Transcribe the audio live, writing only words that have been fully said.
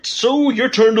So, your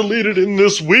turn to lead it in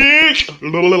this week.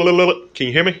 Can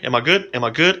you hear me? Am I good? Am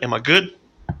I good? Am I good?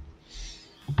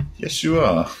 Yes, you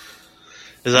are.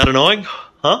 Is that annoying?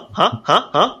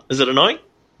 Huh? Is it annoying?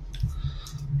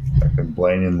 Fucking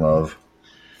Blaine in love.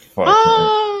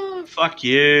 Fuck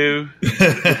you.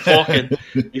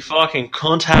 You fucking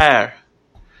cunt hair.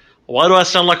 Why do I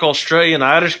sound like an Australian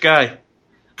Irish guy?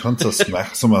 Contus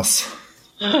Maximus.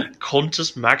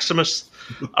 Contus Maximus.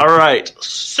 Alright,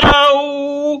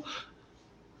 so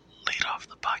lead off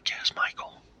the podcast,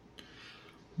 Michael.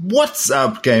 What's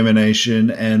up, Gamer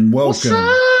Nation, and welcome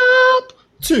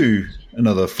to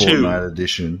another fortnight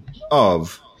edition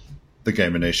of the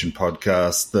Gamer Nation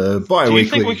podcast, the bi-weekly. Do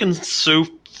you think we can sue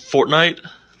Fortnite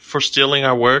for stealing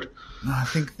our word? I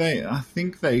think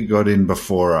they got in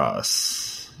before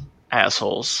us.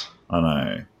 Assholes. I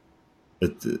know.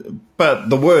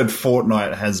 But the word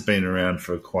fortnight has been around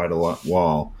for quite a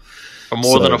while. For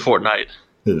more than a fortnight.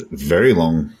 Very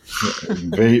long.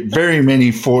 very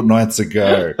many fortnights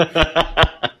ago.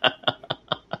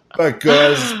 But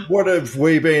guys, what have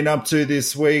we been up to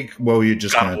this week? Well, you're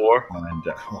just going to find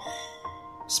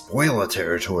spoiler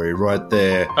territory right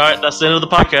there. All right, that's the end of the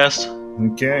podcast.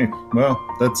 Okay, well,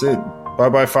 that's it.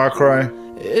 Bye-bye, Far Cry.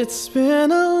 It's been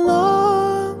a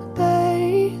long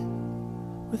day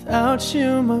without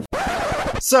you, my...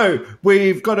 So,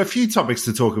 we've got a few topics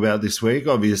to talk about this week.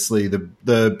 Obviously,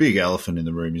 the big elephant in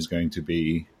the room is going to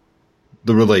be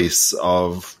the release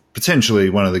of potentially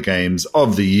one of the games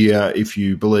of the year, if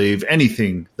you believe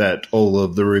anything that all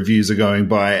of the reviews are going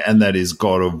by, and that is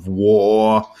God of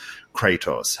War.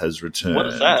 Kratos has returned. What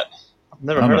is that? I've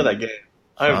never heard of that game.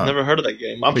 I've never heard of that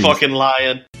game. I'm fucking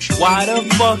lying. Why the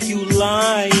fuck you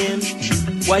lying?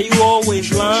 Why you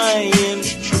always lying?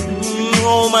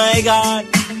 Oh my god.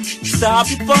 Stop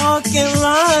fucking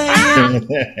lying.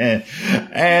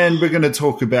 And we're going to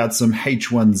talk about some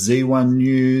H1Z1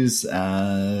 news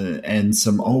and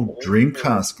some old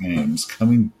Dreamcast games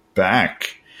coming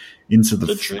back into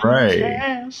the fray.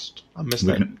 Dreamcast. I missed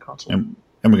that console. And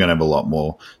we're going to have a lot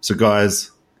more. So, guys,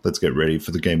 let's get ready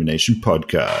for the Gamer Nation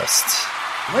podcast.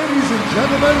 Ladies and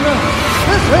gentlemen,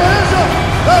 this is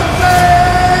the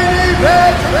main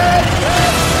event.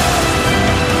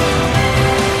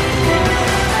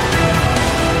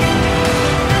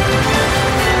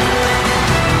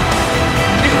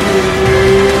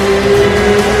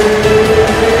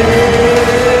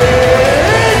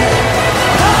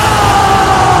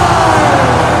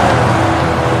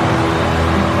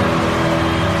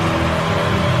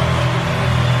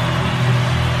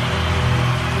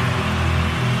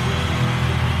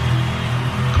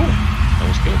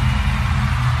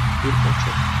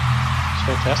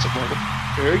 Fantastic, Michael.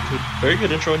 Very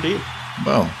good intro indeed.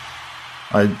 Well,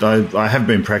 I have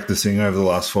been practicing over the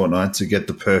last fortnight to get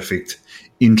the perfect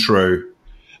intro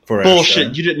for our Bullshit,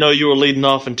 show. You didn't know you were leading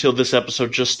off until this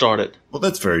episode just started. Well,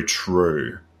 that's very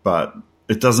true, but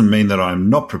it doesn't mean that I'm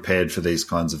not prepared for these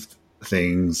kinds of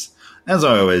things. As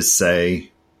I always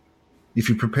say, if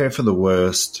you prepare for the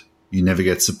worst, you never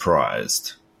get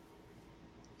surprised.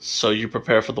 So you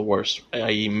prepare for the worst,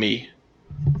 i.e. me.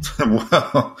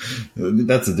 Well,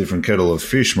 that's a different kettle of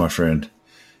fish, my friend.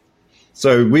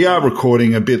 So we are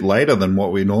recording a bit later than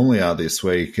what we normally are this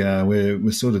week.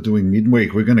 We're sort of doing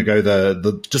midweek. We're going to go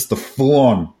the full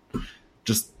on,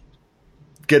 just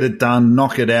get it done,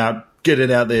 knock it out, get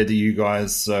it out there to you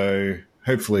guys. So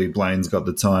hopefully Blaine's got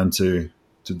the time to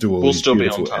do all these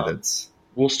beautiful edits.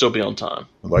 We'll still be on time.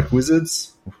 Like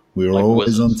wizards, we're like always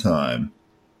wizards. On time.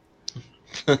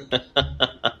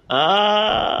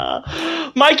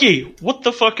 Mikey, what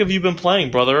the fuck have you been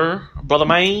playing, brother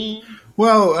man?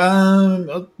 Well,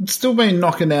 I've still been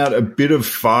knocking out a bit of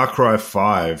Far Cry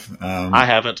 5. I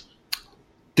haven't.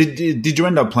 Did you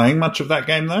end up playing much of that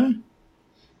game though?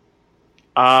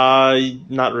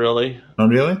 Not really. Not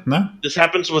really? No? This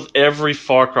happens with every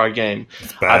Far Cry game.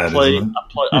 It's bad,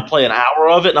 I play an hour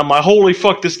of it, and I'm like, holy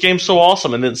fuck, this game's so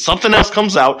awesome. And then something else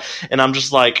comes out, and I'm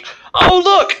just like, oh,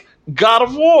 look, God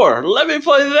of War, let me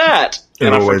play that.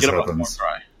 And I forget about Far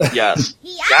Cry. Yes.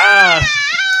 Yes!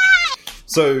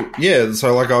 So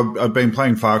like I've been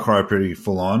playing Far Cry pretty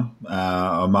full on.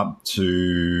 I'm up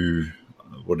to,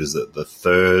 what is it, the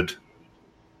third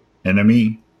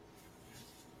enemy?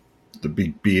 The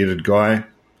big bearded guy.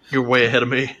 You're way ahead of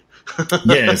me.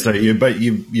 Yeah, so you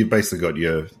basically got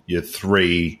your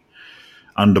three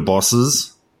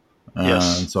underbosses.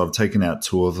 Yes. So I've taken out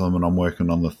two of them and I'm working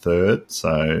on the third.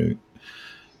 So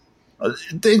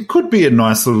it could be a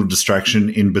nice little distraction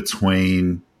in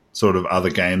between sort of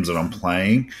other games that I'm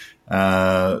playing.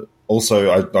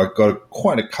 Also, I got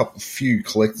quite a few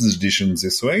collector's editions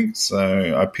this week.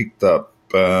 So I picked up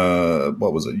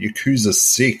what was it? Yakuza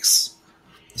 6,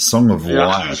 Song of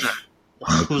Life,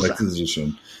 on the collector's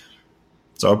edition.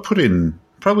 So I put in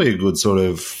probably a good sort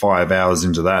of 5 hours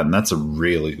into that, and that's a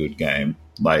really good game.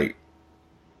 Like,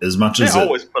 as much as they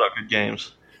always put out good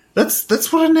games.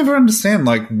 That's what I never understand.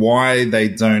 Like, why they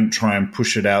don't try and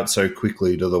push it out so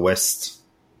quickly to the West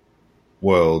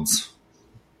worlds.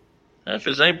 If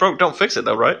it ain't broke, don't fix it,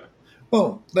 though, right?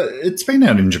 Well, it's been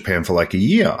out in Japan for like a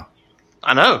year.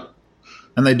 I know.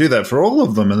 And they do that for all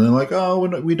of them, and they're like, oh,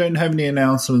 we don't have any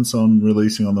announcements on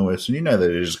releasing on the West. And you know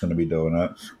they're just going to be doing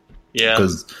it. Yeah.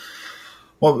 Because,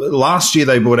 well, last year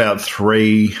they brought out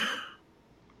 3...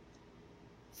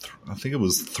 I think it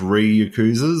was 3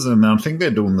 Yakuzas, and I think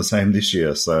they're doing the same this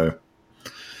year. So,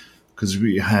 because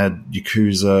we had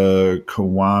Yakuza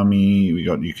Kiwami, we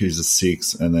got Yakuza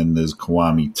 6, and then there's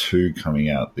Kiwami 2 coming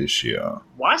out this year.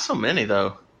 Why so many,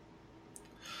 though?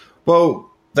 Well,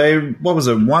 what was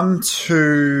it? 1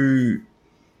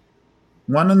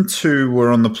 and 2 were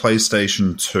on the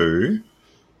PlayStation 2,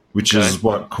 which is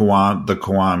what the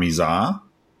Kiwamis are.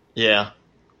 Yeah.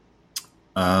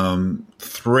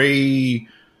 3,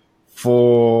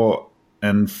 4,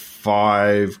 and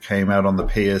 5 came out on the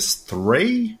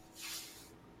PS3.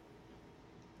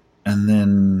 And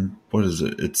then, what is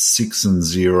it? It's 6 and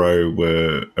 0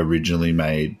 were originally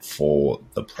made for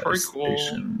the PlayStation.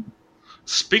 Prequel.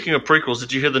 Speaking of prequels,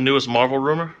 did you hear the newest Marvel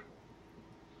rumor?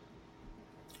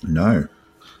 No.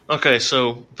 Okay,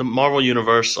 so the Marvel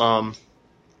Universe, the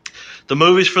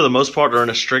movies for the most part are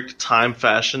in a strict time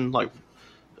fashion. Like,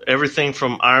 everything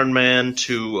from Iron Man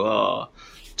to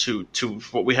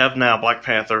what we have now, Black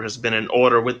Panther, has been in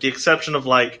order, with the exception of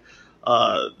like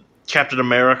Captain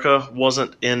America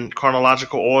wasn't in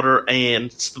chronological order, and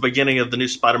it's the beginning of the new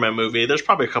Spider-Man movie. There's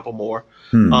probably a couple more.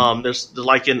 There's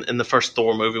like in the first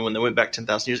Thor movie when they went back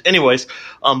 10,000 years. Anyways,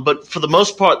 but for the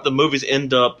most part, the movies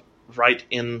end up right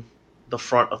in the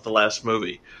front of the last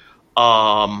movie.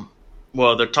 Well,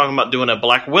 they're talking about doing a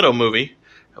Black Widow movie,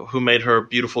 who made her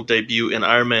beautiful debut in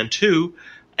Iron Man 2,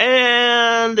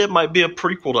 and it might be a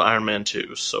prequel to Iron Man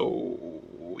 2, so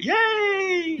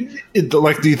yay!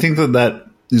 Do you think that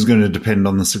is going to depend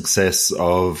on the success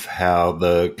of how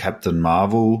the Captain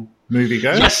Marvel movie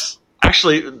goes? Yes.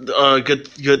 Actually, good.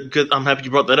 I'm happy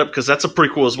you brought that up, because that's a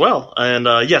prequel as well. And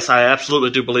yes, I absolutely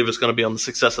do believe it's going to be on the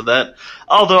success of that.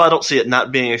 Although I don't see it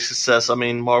not being a success. I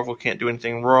mean, Marvel can't do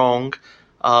anything wrong.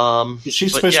 Is she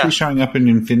supposed to be showing up in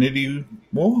Infinity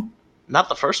War? Not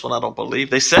the first one, I don't believe.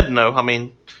 They said no. I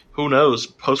mean, who knows?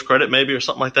 Post-credit maybe or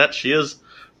something like that. She is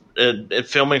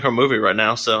filming her movie right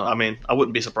now, so, I mean, I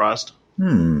wouldn't be surprised.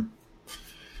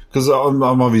 Because I'm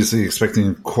obviously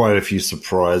expecting quite a few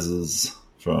surprises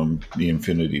from the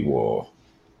Infinity War.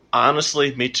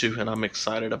 Honestly, me too, and I'm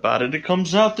excited about it. It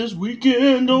comes out this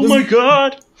weekend. Oh my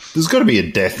god! There's got to be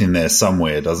a death in there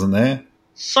somewhere, doesn't there?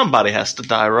 Somebody has to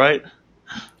die, right?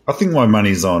 I think my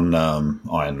money's on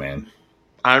Iron Man.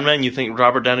 Iron Man, you think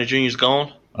Robert Downey Jr. is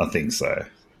gone? I think so.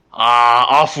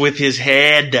 Off with his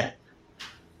head.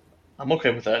 I'm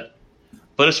okay with that.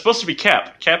 But it's supposed to be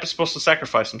Cap. Cap is supposed to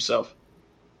sacrifice himself.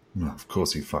 Well, of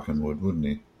course he fucking would, wouldn't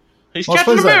he? He's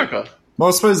Captain America. I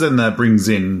suppose then that brings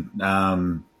in,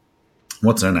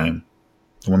 what's her name?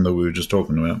 The one that we were just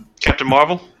talking about. Captain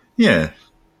Marvel? Yeah.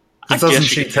 Doesn't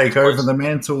she take over the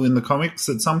mantle in the comics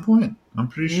at some point? I'm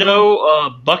pretty sure. No,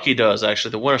 Bucky does,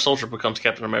 actually. The Winter Soldier becomes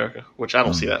Captain America, which I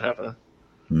don't see that happening.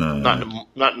 No.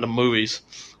 Not in the movies.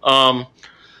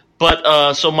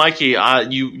 But so Mikey,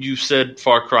 you said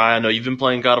Far Cry. I know you've been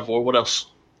playing God of War. What else?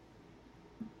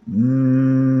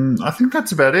 I think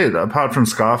that's about it, apart from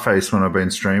Scarface when I've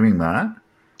been streaming that.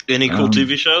 Any cool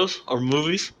TV shows or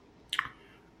movies?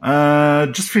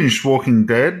 Just finished Walking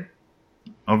Dead,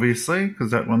 obviously,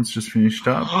 because that one's just finished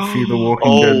up. Fear the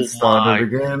Walking Dead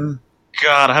started again.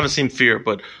 God, I haven't seen Fear,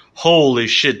 but holy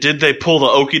shit, did they pull the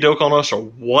okie doke on us or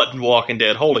what in Walking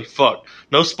Dead? Holy fuck.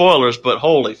 No spoilers, but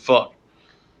holy fuck.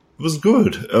 It was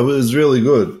good. It was really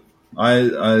good. I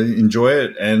enjoy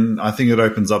it, and I think it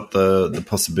opens up the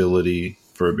possibility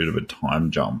for a bit of a time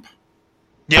jump.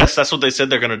 Yes, that's what they said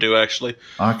they're going to do, actually.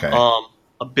 Okay.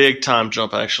 A big time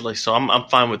jump, actually, so I'm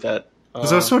fine with that.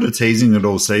 Because I was sort of teasing it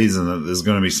all season that there's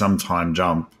going to be some time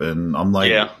jump, and I'm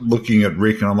like looking at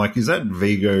Rick, and I'm like, is that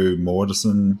Viggo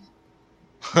Mortensen?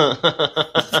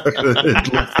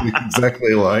 It looks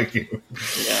exactly like him.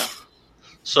 Yeah.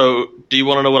 So, do you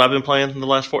want to know what I've been playing in the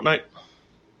last fortnight?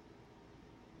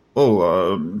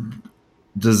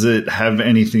 Does it have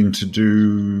anything to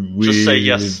do with... Just say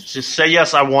yes. Just say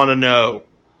yes, I want to know.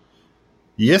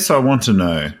 Yes, I want to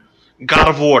know. God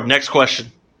of War, next question.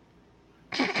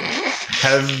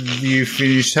 Have you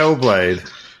finished Hellblade?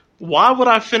 Why would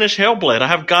I finish Hellblade? I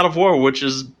have God of War, which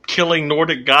is killing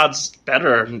Nordic gods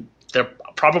better, and they're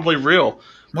probably real.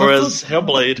 Whereas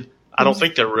Hellblade, I don't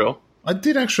think they're real. I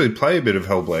did actually play a bit of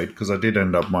Hellblade, because I did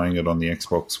end up buying it on the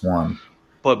Xbox One.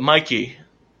 But Mikey,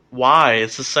 why?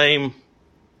 It's the same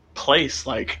place.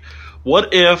 Like,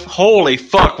 what if, holy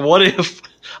fuck, what if,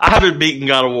 I haven't beaten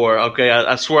God of War, okay,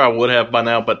 I swear I would have by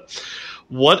now, but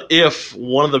what if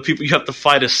one of the people you have to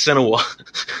fight is Senua?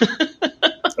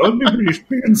 That would be pretty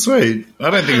freaking sweet. I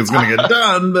don't think it's going to get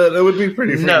done, but it would be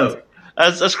pretty freaking No,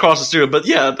 that's cross the street. But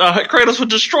yeah, Kratos would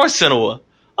destroy Senua.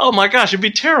 Oh my gosh, it'd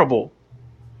be terrible.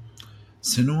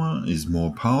 Senua is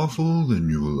more powerful than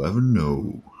you will ever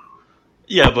know.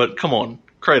 Yeah, but come on,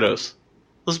 Kratos.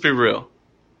 Let's be real.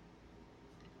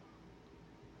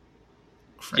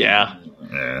 Yeah.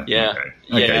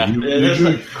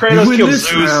 Kratos kills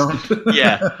Zeus.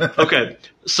 Yeah. Okay.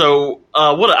 So,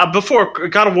 before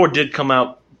God of War did come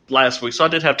out last week, so I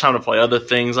did have time to play other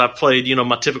things. I played,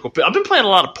 my typical. I've been playing a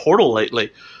lot of Portal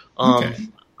lately.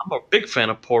 I'm a big fan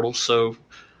of Portal, so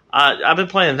I've been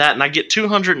playing that, and I get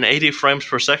 280 frames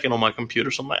per second on my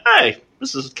computer. So I'm like, hey,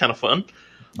 this is kind of fun.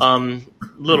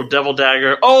 Little Devil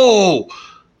Dagger. Oh,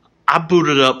 I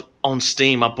booted up on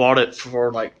Steam. I bought it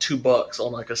for like $2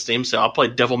 on like a Steam sale. I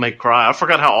played Devil May Cry. I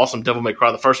forgot how awesome Devil May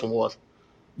Cry, the first one, was.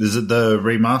 Is it the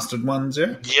remastered ones,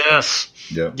 yeah? Yes.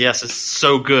 Yeah. Yes, it's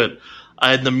so good.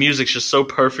 The music's just so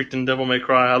perfect in Devil May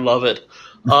Cry. I love it.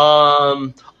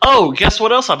 Guess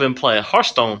what else I've been playing?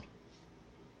 Hearthstone.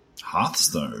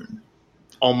 Hearthstone?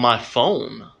 On my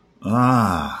phone.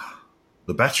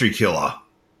 The battery killer.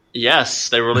 Yes,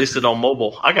 they released it on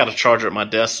mobile. I got a charger at my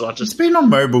desk, so It's been on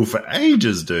mobile for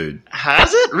ages, dude.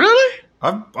 Has it? Really?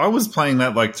 I was playing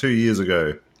that like 2 years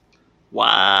ago.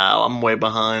 Wow, I'm way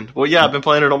behind. Well, yeah, I've been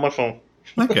playing it on my phone.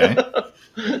 Okay.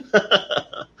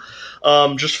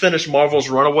 Just finished Marvel's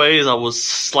Runaways. I was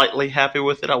slightly happy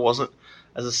with it. I wasn't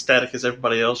as ecstatic as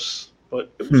everybody else,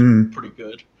 but it was pretty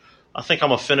good. I think I'm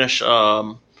going to finish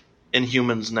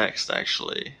Inhumans next,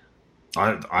 actually.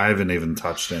 I haven't even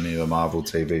touched any of the Marvel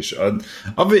TV shows.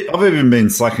 I've even been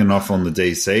slacking off on the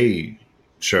DC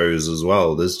shows as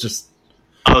well. There's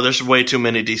way too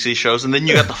many DC shows. And then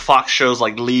you got the Fox shows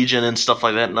like Legion and stuff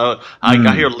like that. No,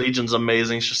 I hear Legion's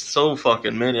amazing. It's just so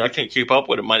fucking many. I can't keep up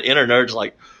with it. My inner nerd's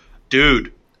like,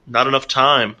 dude, not enough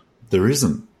time. There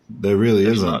isn't. There really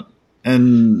isn't. Not.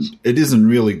 And it isn't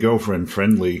really girlfriend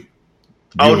friendly.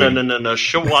 Oh, no.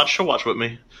 She'll watch with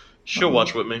me.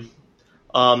 Watch with me.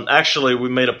 Actually, we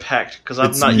made a pact because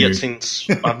I've not yet seen.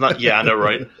 Yeah, I know,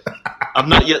 right? I've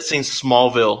not yet seen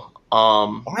Smallville.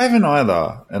 I haven't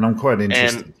either, and I'm quite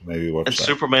interested to maybe watch that.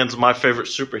 Superman's my favorite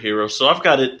superhero, so I've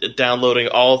got it downloading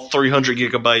all 300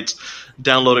 gigabytes,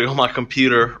 downloading on my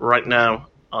computer right now.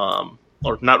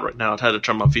 Or not right now. I'd had to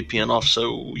turn my VPN off,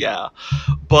 so yeah.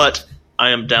 But I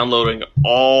am downloading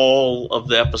all of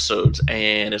the episodes,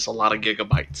 and it's a lot of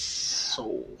gigabytes.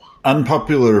 So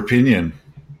unpopular opinion.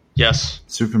 Yes.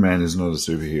 Superman is not a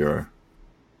superhero.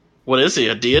 What is he,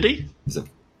 a deity? He's a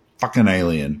fucking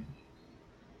alien.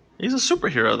 He's a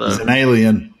superhero, though. He's an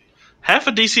alien. Half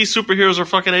of DC superheroes are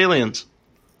fucking aliens.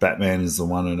 Batman is the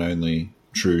one and only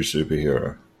true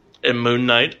superhero. And Moon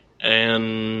Knight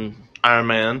and Iron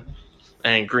Man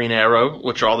and Green Arrow,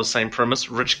 which are all the same premise.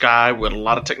 Rich guy with a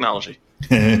lot of technology.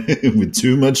 With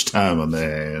too much time on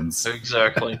their hands.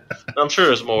 Exactly. I'm sure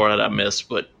there's more that I missed,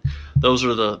 but those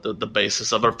are the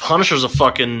basis of it. Punisher's a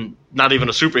fucking, not even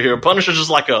a superhero. Punisher's just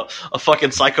like a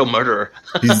fucking psycho murderer.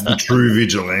 He's the true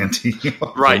vigilante.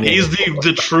 Right, he's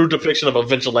the true depiction of a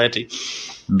vigilante.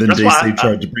 Then DC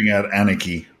tried to bring out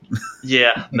anarchy.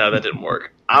 Yeah, no, that didn't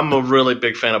work. I'm a really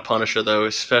big fan of Punisher, though,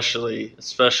 especially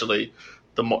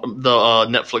the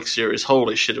Netflix series.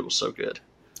 Holy shit, it was so good.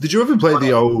 Did you ever play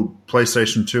the old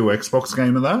PlayStation 2 Xbox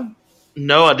game of that?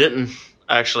 No, I didn't.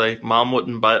 Actually, Mom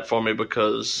wouldn't buy it for me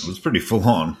because it was pretty full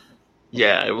on.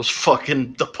 Yeah, it was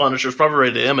fucking the Punisher. It was probably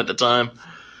rated M at the time,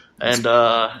 and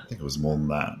I think it was more than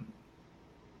that.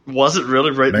 Was it really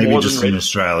rated? Maybe more just than in rated?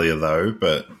 Australia though.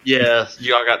 But yeah,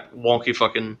 y'all got wonky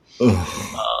fucking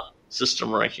system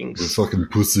rankings. The fucking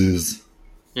pussies.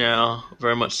 Yeah,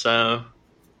 very much so.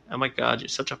 Oh my god, you're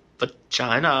such a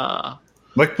vagina.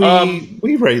 Like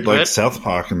we rate like South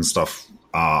Park and stuff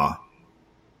R.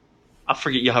 I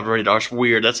forget you have rated R. It's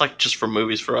weird. That's like just for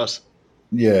movies for us.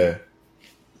 Yeah.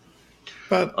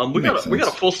 But we got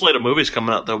a full slate of movies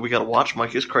coming out though. We got to watch,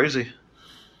 Mike. It's crazy.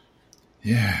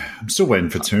 Yeah, I'm still waiting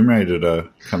for Tomb Raider to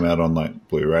come out on like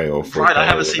Blu-ray or 4K. Right, I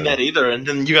haven't seen that either. And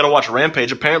then you got to watch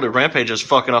Rampage. Apparently, Rampage is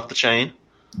fucking off the chain.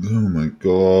 Oh my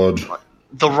god!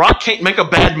 The Rock can't make a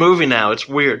bad movie now. It's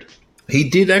weird. He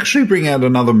did actually bring out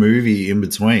another movie in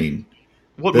between.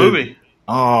 What movie?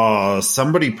 Oh,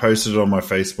 somebody posted it on my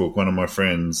Facebook, one of my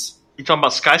friends. You talking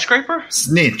about Skyscraper?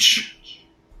 Snitch.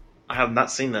 I have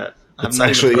not seen that. It's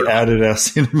actually out at our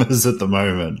cinemas at the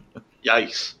moment.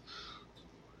 Yikes.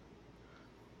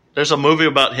 There's a movie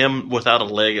about him without a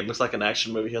leg. It looks like an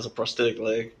action movie. He has a prosthetic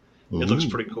leg. Ooh. It looks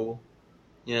pretty cool.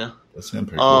 Yeah. That sounds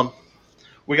pretty cool.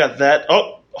 We got that.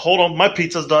 Oh, hold on. My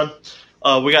pizza's done.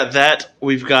 We got that.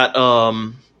 We've got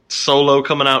Solo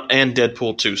coming out and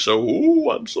Deadpool 2. So,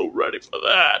 I'm so ready for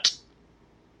that.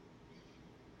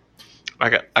 I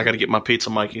got to get my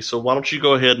pizza, Mikey. So why don't you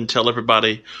go ahead and tell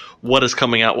everybody what is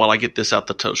coming out while I get this out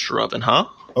the toaster oven, huh?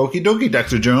 Okie dokie,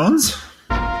 Dr. Jones.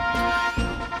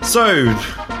 So,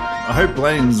 I hope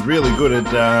Blaine's really good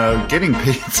at getting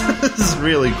pizzas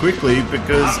really quickly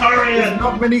because there's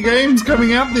not many games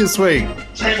coming out this week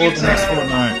or the next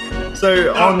fortnight.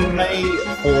 So, on May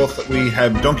 4th, we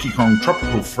have Donkey Kong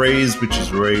Tropical Freeze, which is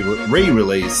a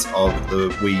re-release of the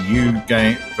Wii U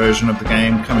game version of the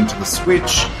game coming to the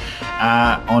Switch.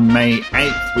 On May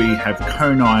 8th, we have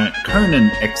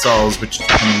Conan Exiles, which is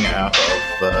coming out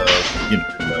of the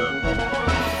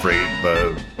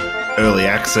early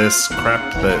access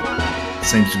crap that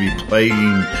seems to be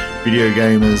plaguing video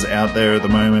gamers out there at the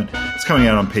moment. It's coming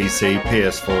out on PC,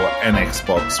 PS4, and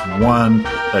Xbox One.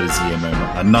 That is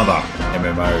another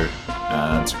MMO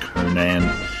to Conan.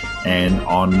 And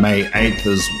on May 8th,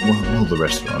 the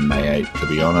rest are on May 8th, to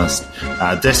be honest.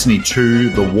 Destiny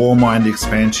 2, the Warmind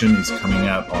expansion, is coming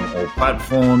out on all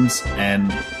platforms. And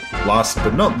last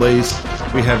but not least,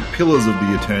 we have Pillars of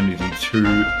the Eternity 2,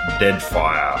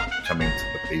 Deadfire, coming to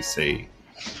the PC.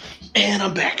 And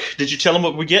I'm back. Did you tell them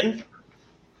what we're getting?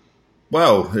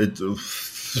 Well,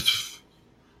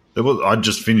 I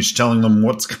just finished telling them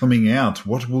what's coming out,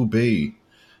 what will be.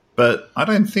 But I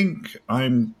don't think I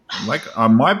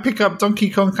might pick up Donkey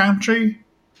Kong Country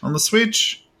on the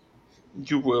Switch.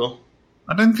 You will.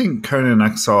 I don't think Conan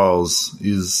Exiles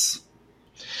is...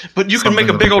 But you can make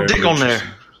a big old dick on there.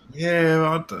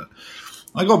 Yeah,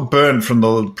 I got burnt from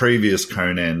the previous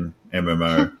Conan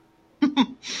MMO.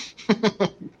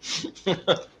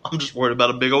 I'm just worried about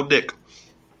a big old dick.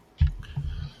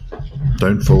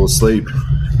 Don't fall asleep.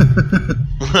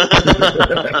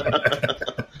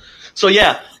 So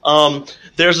yeah,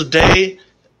 there's a day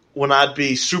when I'd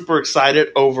be super excited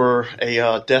over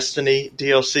a Destiny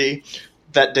DLC.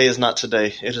 That day is not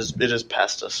today. It is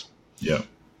past us. Yeah.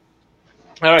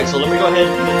 All right, so let me go ahead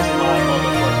and finish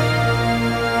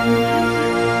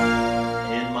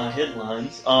my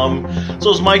headlines.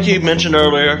 So as Mikey mentioned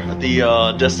earlier,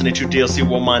 the Destiny 2 DLC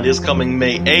Warmind is coming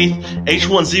May 8th.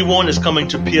 H1Z1 is coming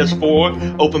to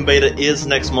PS4. Open beta is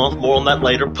next month. More on that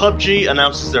later. PUBG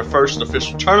announces their first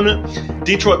official tournament.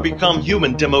 Detroit Become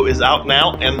Human demo is out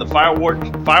now, and the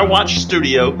Firewatch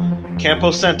studio,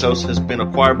 Campo Santos, has been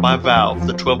acquired by Valve.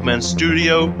 The 12-man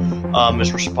studio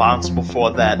is responsible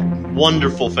for that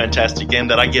wonderful, fantastic game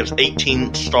that I give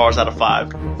 18 stars out of 5,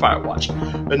 Firewatch.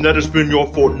 And that has been your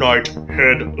Fortnite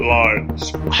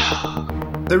headlines.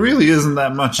 There really isn't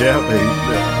that much out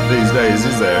there these days,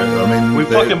 is there? I mean, we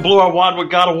fucking blew our wad with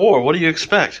God of War. What do you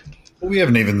expect? We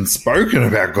haven't even spoken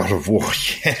about God of War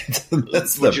yet.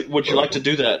 Would you like to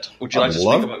do that? Would you like to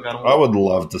speak about God of War? I would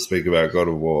love to speak about God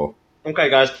of War. Okay,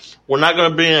 guys. We're not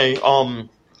going to be any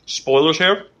spoilers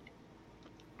here.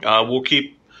 We'll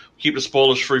keep the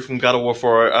spoilers free from God of War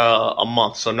for a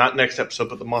month. So not next episode,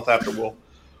 but the month after we'll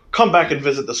come back and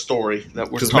visit the story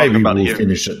that we're talking about here. Maybe we'll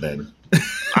finish it then.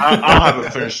 I'll have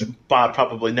it finished by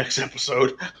probably next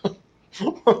episode.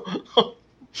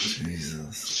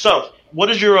 Jesus. So, what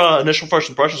is your initial first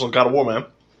impressions on God of War,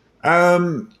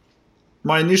 man?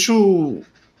 My initial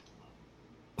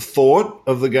thought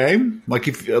of the game, I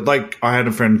had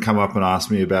a friend come up and ask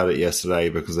me about it yesterday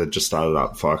because they just started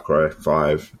up Far Cry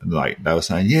 5, and they were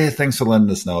saying, "Yeah, thanks for letting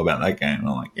us know about that game." And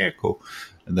I'm like, "Yeah, cool."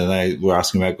 And then they were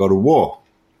asking about God of War,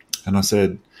 and I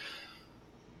said,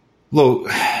 "Look,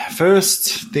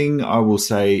 first thing I will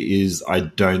say is I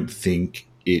don't think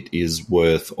it is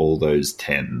worth all those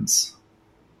 10s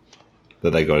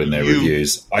that they got in their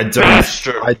reviews. I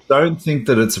don't think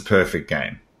that it's a perfect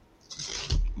game."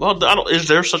 Well, is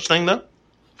there such thing, though?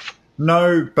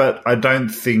 No, but I don't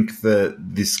think that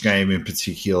this game in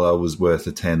particular was worth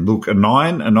a 10. Look, a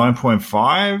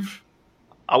 9.5?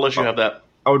 I'll let you have that.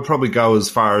 I would probably go as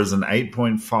far as an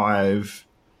 8.5,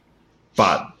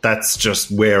 but that's just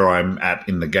where I'm at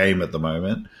in the game at the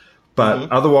moment.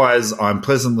 But otherwise, I'm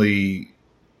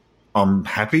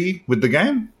happy with the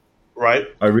game. Right.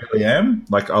 I really am.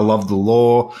 I love the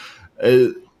lore.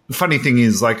 Funny thing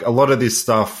is, a lot of this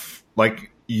stuff,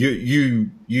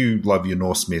 you love your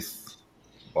Norse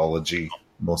mythology,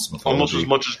 Norse mythology. Almost as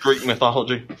much as Greek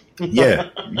mythology. Yeah,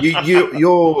 you're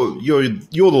the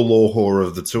lore whore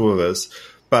of the two of us.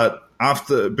 But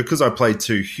because I played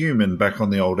 2 Human back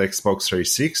on the old Xbox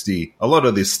 360, a lot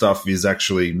of this stuff is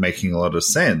actually making a lot of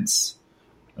sense.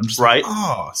 I'm just right. Like,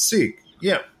 oh, sick.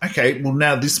 Yeah. Okay. Well,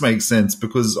 now this makes sense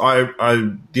because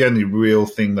the only real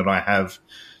thing that I have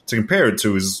to compare it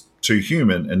to is 2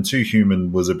 Human, and 2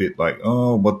 Human was a bit like,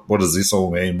 oh, what does this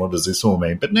all mean? What does this all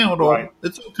mean? But now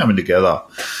it's all coming together.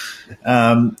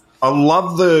 I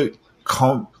love the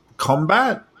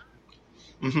combat.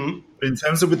 Mm-hmm. In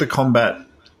terms of with the combat,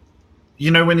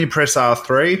 when you press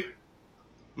R3,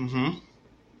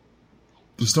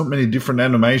 there's not many different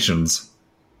animations.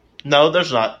 No,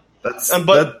 there's not. That's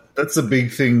a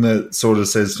big thing that sort of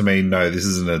says to me, no, this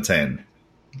isn't a 10.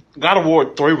 God of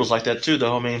War 3 was like that too,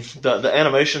 though. I mean, the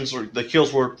animations or the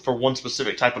kills were for one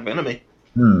specific type of enemy.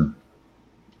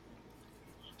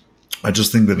 I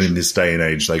just think that in this day and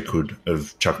age, they could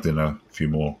have chucked in a few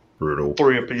more brutal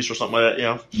 3 apiece or something like that.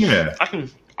 Yeah, yeah.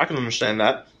 I can understand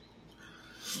that.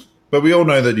 But we all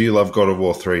know that you love God of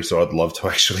War 3, so I'd love to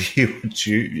actually hear what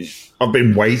I've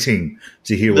been waiting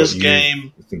to hear what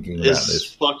you're thinking about this. This game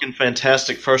is fucking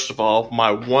fantastic. First of all,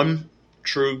 my one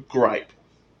true gripe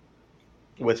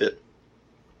with it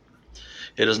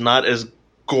is not as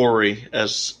gory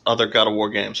as other God of War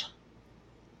games.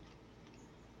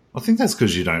 I think that's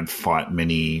because you don't fight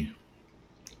many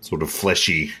sort of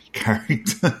fleshy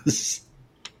characters.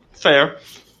 Fair,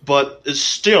 but it's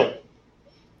still,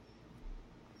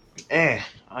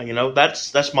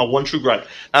 that's my one true gripe.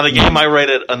 Now the game I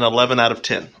rated an 11 out of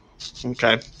 10,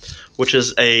 okay, which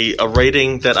is a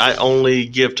rating that I only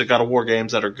give to God of War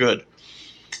games that are good.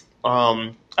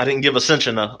 I didn't give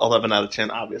Ascension a 11 out of 10,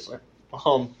 obviously.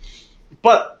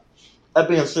 But that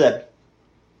being said,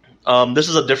 this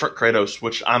is a different Kratos,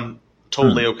 which I'm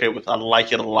totally okay with. I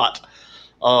like it a lot.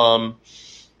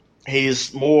 He's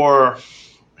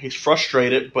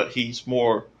frustrated, but he's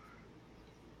more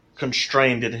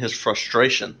constrained in his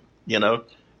frustration. You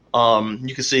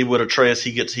can see with Atreus,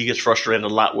 he gets frustrated a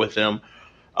lot with him.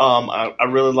 I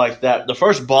really like that. The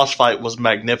first boss fight was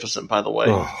magnificent, by the way.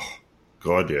 Oh,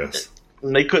 God, yes.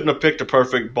 And they couldn't have picked a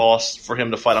perfect boss for him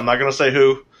to fight. I'm not going to say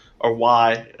who or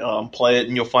why. Play it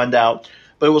and you'll find out.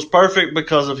 But it was perfect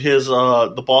because of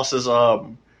the boss's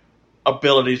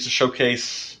ability to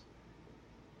showcase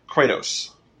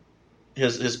Kratos,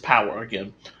 his power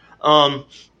again. I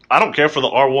don't care for the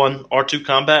R1, R2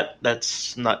 combat.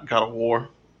 That's not God of War.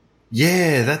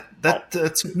 Yeah, that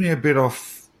took me a bit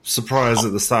off surprise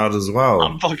at the start as well.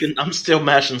 I'm still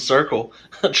mashing circle,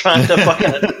 trying to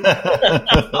fucking.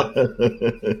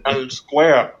 I'm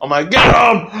square. I'm like, get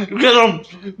him!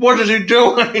 What is he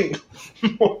doing?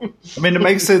 I mean, it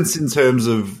makes sense in terms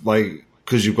of like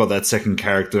because you've got that second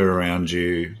character around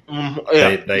you.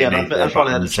 They need that's why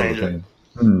I had to change it.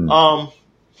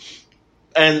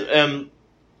 And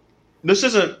this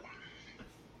isn't.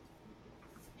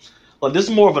 Like, this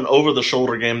is more of an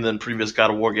over-the-shoulder game than previous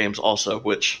God of War games also,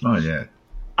 which I'm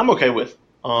okay with.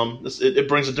 It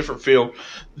brings a different feel.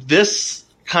 This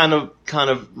kind of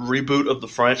reboot of the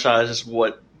franchise is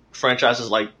what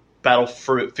franchises like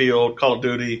Battlefield, Call of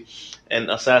Duty, and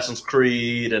Assassin's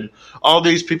Creed, and all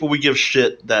these people we give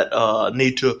shit that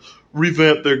need to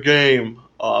revamp their game.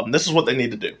 This is what they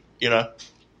need to do,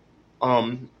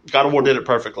 God of War did it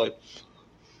perfectly.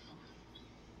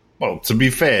 Well, to be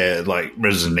fair, like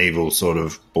Resident Evil sort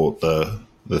of brought the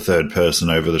third person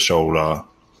over the shoulder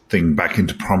thing back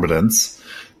into prominence.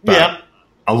 But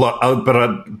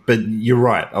but you're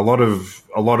right. A lot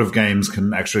of games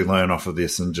can actually learn off of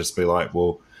this and just be like,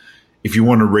 well, if you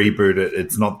want to reboot it,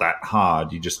 it's not that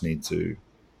hard. You just need to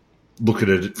look at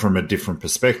it from a different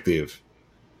perspective.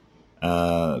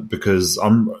 Because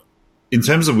in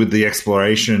terms of with the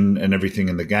exploration and everything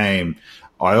in the game,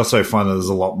 I also find that there's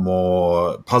a lot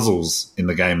more puzzles in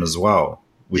the game as well,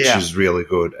 which is really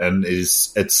good, and it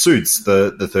suits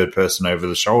the third person over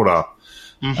the shoulder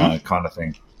kind of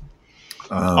thing.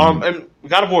 And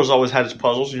God of War has always had its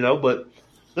puzzles, but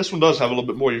this one does have a little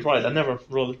bit more. You're right. I never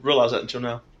really realized that until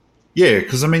now. Yeah,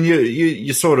 because I mean,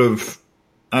 you sort of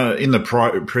in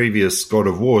the previous God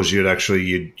of Wars,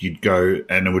 you'd go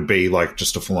and it would be like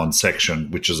just a full on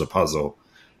section, which is a puzzle.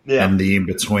 Yeah. And the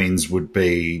in-betweens would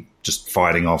be just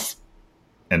fighting off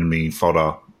enemy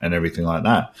fodder and everything like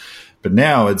that. But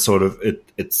now it's sort of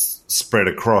it's spread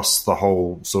across the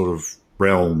whole sort of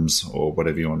realms or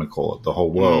whatever you want to call it, the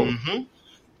whole world. Mm-hmm.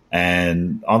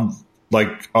 And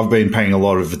I've been paying a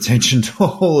lot of attention to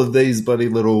all of these bloody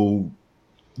little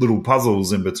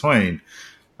puzzles in between.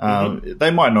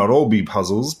 They might not all be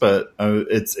puzzles, but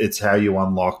it's how you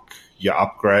unlock your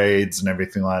upgrades and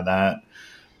everything like that.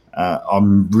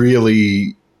 I'm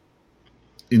really,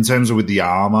 in terms of with the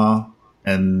armor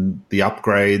and the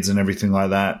upgrades and everything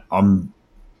like that, I'm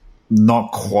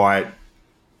not quite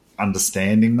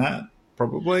understanding that,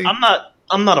 probably.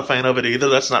 I'm not a fan of it either.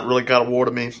 That's not really God of War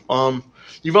to me.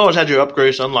 You've always had your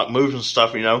upgrades to unlock moves and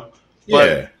stuff, you know?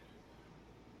 But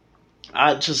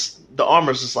yeah. the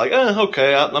armor's just like,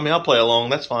 okay. I'll play along.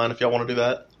 That's fine if y'all want to do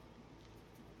that.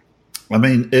 I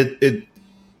mean,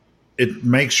 it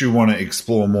makes you want to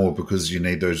explore more because you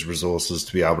need those resources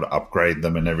to be able to upgrade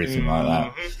them and everything like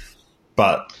that.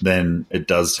 But then it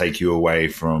does take you away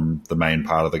from the main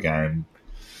part of the game.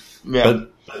 Yeah.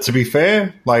 But to be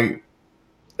fair, like,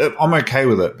 I'm okay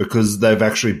with it because they've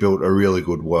actually built a really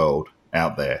good world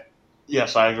out there.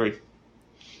 Yes, I agree.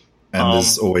 And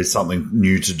there's always something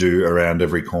new to do around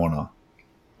every corner.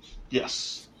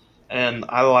 Yes. And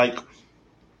I like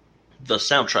the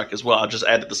soundtrack as well. I just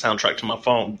added the soundtrack to my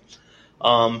phone.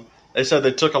 They said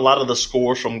they took a lot of the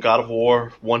scores from God of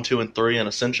War 1, 2, and 3 and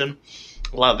Ascension,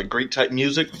 a lot of the Greek-type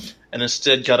music, and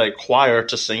instead got a choir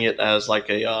to sing it as like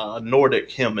a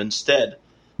Nordic hymn instead.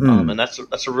 And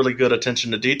that's a really good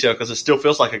attention to detail because it still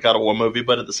feels like a God of War movie,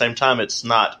 but at the same time it's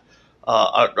not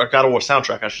a God of War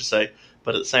soundtrack, I should say.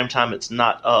 But at the same time, it's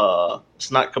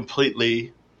not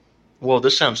completely. Well,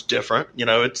 this sounds different, you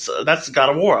know. That's God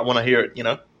of War. I want to hear it, you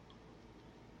know.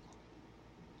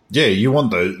 Yeah, you want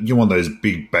those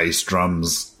big bass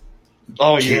drums.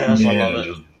 Oh yes, I love it.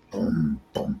 Just boom,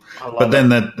 boom. But then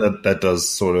that does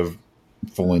sort of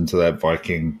fall into that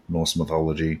Viking Norse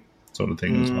mythology sort of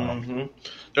thing as well.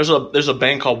 There's a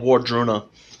band called Wardruna,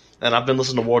 and I've been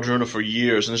listening to Wardruna for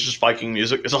years, and it's just Viking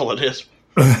music. Is all it is.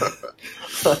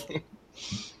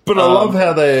 But I love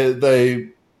how they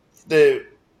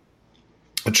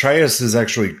Atreus has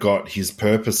actually got his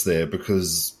purpose there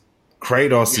because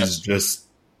Kratos is just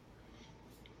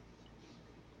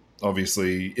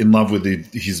obviously in love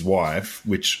with his wife,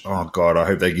 which, oh God, I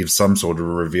hope they give some sort of a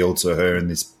reveal to her in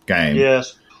this game.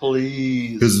 Yes,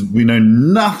 please. Because we know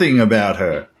nothing about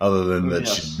her other than that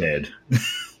she's dead.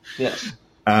 Yes.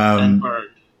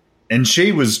 And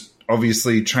she was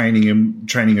obviously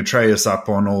training Atreus up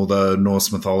on all the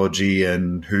Norse mythology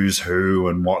and who's who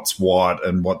and what's what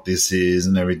and what this is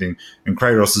and everything. And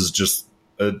Kratos is just,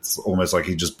 it's almost like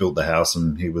he just built the house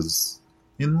and he was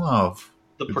in love.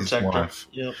 The protector.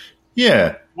 Yep.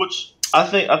 Yeah. Which I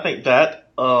think that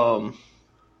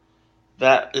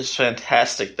that is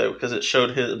fantastic though, because it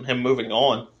showed him moving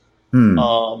on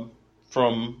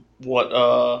from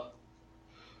what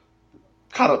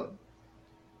kind of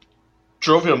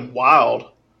drove him wild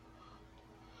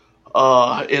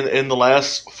in the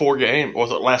last 4 games or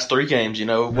the last 3 games, you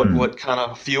know, what kind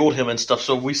of fueled him and stuff.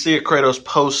 So we see a Kratos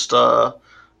post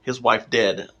his wife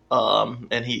dead,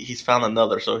 and he's found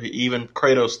another. So even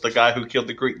Kratos, the guy who killed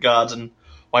the Greek gods and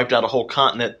wiped out a whole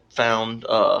continent, found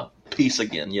peace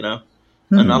again, you know.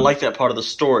 And I like that part of the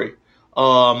story.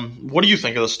 What do you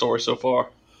think of the story so far?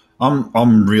 I'm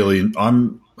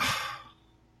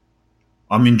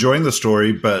enjoying the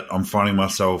story, but I'm finding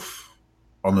myself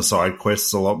on the side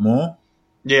quests a lot more.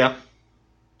 Yeah.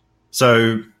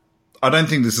 So I don't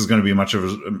think this is going to be much of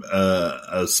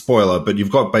a spoiler, but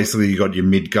you've got your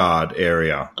Midgard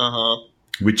area,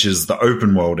 which is the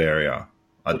open world area,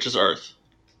 which is Earth.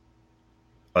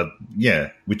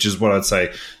 Yeah, which is what I'd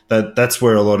say. That's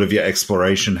where a lot of your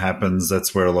exploration happens.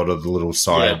 That's where a lot of the little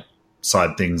side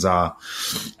things are.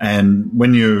 And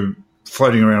when you're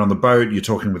floating around on the boat, you're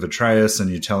talking with Atreus, and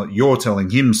you're telling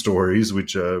him stories,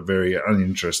 which are very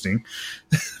uninteresting,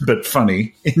 but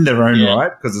funny in their own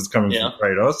right because it's coming from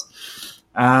Kratos.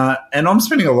 And I'm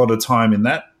spending a lot of time in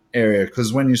that area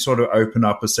because when you sort of open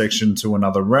up a section to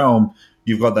another realm,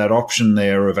 you've got that option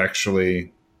there of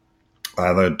actually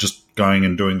either just going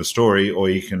and doing the story, or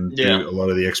you can do a lot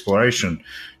of the exploration.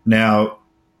 Now,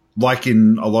 like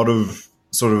in a lot of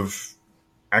sort of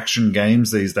action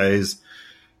games these days,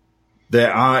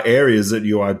 there are areas that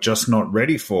you are just not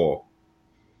ready for.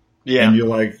 Yeah. And you're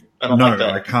like,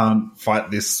 I can't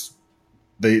fight this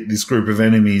group of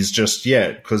enemies just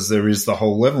yet because there is the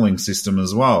whole leveling system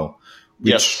as well.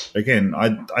 Which, again, I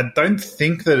don't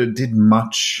think that it did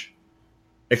much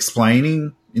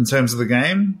explaining in terms of the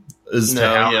game as to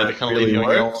how it really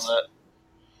works.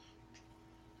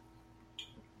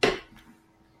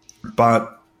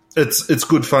 But it's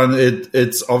good fun.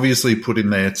 It's obviously put in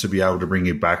there to be able to bring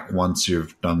you back once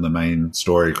you've done the main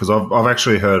story, because I've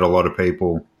actually heard a lot of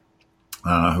people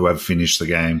who have finished the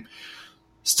game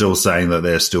still saying that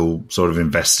they're still sort of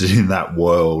invested in that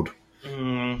world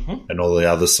and all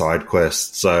the other side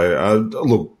quests. So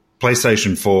look,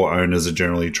 PlayStation 4 owners are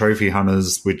generally trophy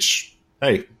hunters, which,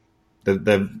 hey, they've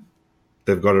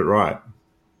got it right.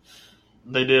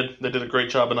 They did a great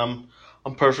job, and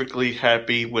I'm perfectly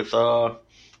happy with God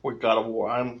of War.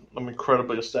 I'm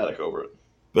incredibly ecstatic over it.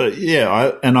 But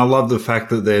yeah, I love the fact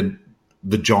that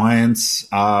the giants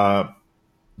are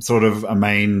sort of a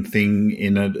main thing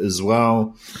in it as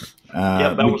well.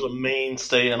 That was a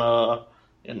mainstay in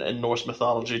Norse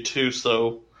mythology too.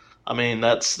 So, I mean,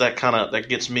 that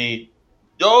gets me.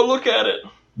 Oh, look at it!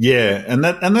 Yeah, and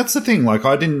that's the thing. Like,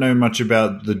 I didn't know much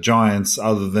about the giants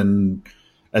other than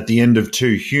at the end of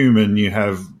 2 Human, you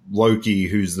have Loki,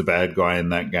 who's the bad guy in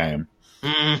that game,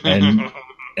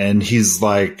 and he's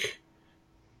like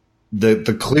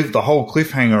the whole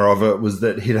cliffhanger of it was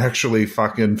that he'd actually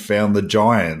fucking found the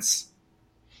giants.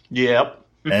 Yep.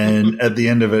 And at the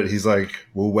end of it, he's like,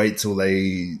 "We'll wait till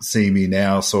they see me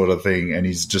now," sort of thing, and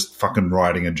he's just fucking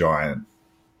riding a giant.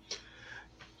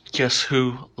 Guess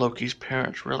who Loki's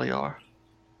parents really are?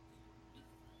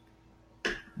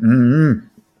 I don't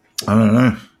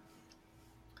know.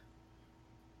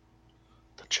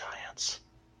 The giants.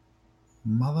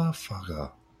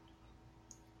 Motherfucker.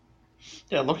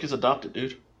 Yeah, Loki's adopted,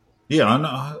 dude. Yeah, I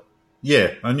know.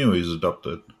 Yeah, I knew he was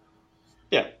adopted.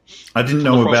 Yeah. I didn't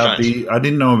know about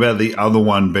the other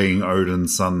one being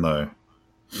Odin's son, though.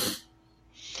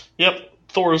 Yep,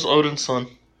 Thor is Odin's son.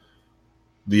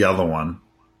 The other one.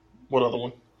 What other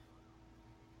one?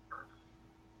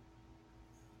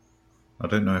 I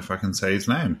don't know if I can say his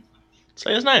name.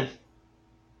 Say his name.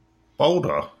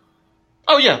 Baldur.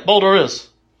 Oh yeah, Baldur is.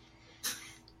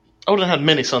 Odin had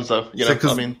many sons, though.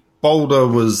 Baldur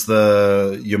was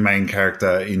your main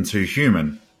character in 2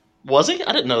 Human. Was he?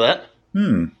 I didn't know that.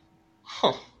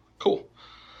 Huh. Cool.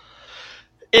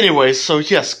 Anyway, so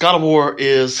yes, God of War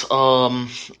is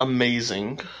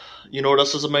amazing. You know what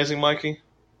else is amazing, Mikey?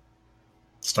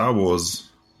 Star Wars.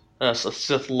 Yes, a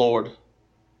Sith Lord,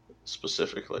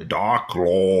 specifically. Dark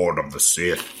Lord of the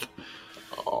Sith.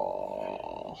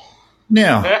 Oh.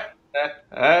 Now,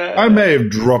 I may have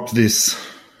dropped this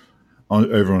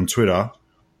over on Twitter.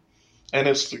 And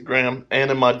Instagram,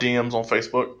 and in my DMs on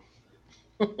Facebook.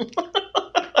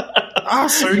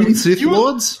 Sony Sith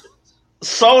Lords?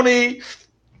 Sony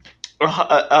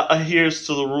adheres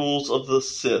to the rules of the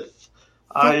Sith.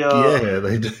 Yeah,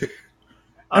 they do.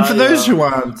 And for those who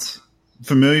aren't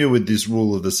familiar with this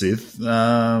rule of the Sith,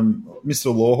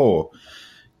 Mr. Lawhor,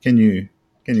 can you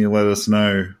let us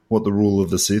know what the rule of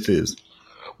the Sith is?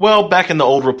 Well, back in the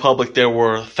Old Republic, there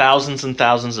were thousands and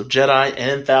thousands of Jedi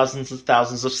and thousands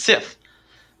of Sith.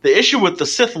 The issue with the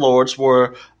Sith Lords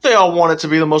were they all wanted to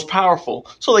be the most powerful,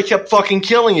 so they kept fucking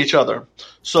killing each other.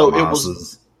 So it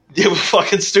was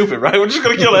fucking stupid, right? We're just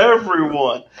going to kill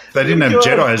everyone. They didn't have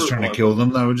Jedis trying to kill them.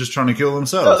 They were just trying to kill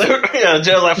themselves.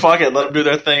 Jedi's like, fuck it, let them do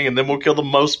their thing, and then we'll kill the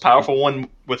most powerful one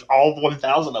with all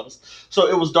 1,000 of us. So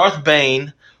it was Darth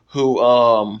Bane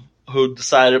who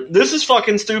decided, this is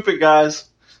fucking stupid, guys.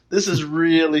 This is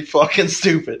really fucking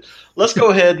stupid. Let's go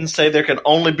ahead and say there can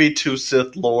only be 2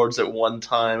 Sith Lords at one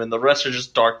time, and the rest are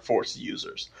just Dark Force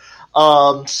users.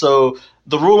 So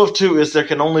the rule of 2 is there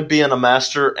can only be a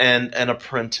master and an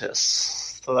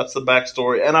apprentice. So that's the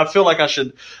backstory. And I feel like I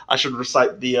should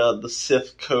recite the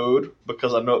Sith code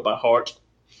because I know it by heart.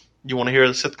 You want to hear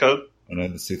the Sith code? I know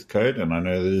the Sith code, and I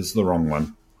know that it's the wrong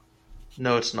one.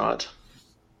 No, it's not.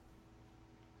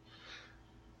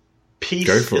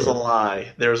 Peace is a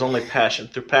lie. There is only passion.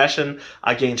 Through passion,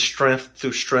 I gain strength.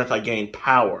 Through strength, I gain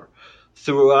power.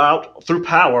 Through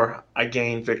power, I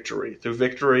gain victory. Through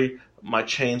victory, my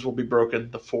chains will be broken.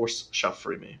 The Force shall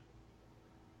free me.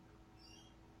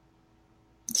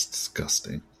 It's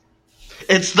disgusting.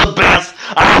 It's the best.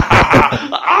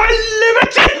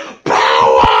 Unlimited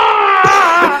power!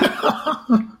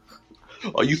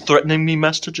 Are you threatening me,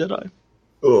 Master Jedi?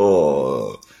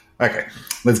 Oh. Okay,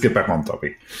 let's get back on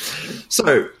topic.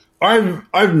 So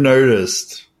I've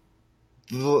noticed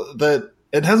that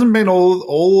it hasn't been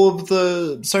all of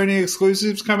the Sony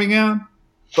exclusives coming out,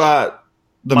 but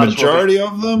the majority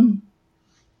of them,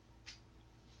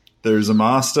 there is a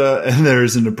master and there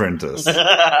is an apprentice.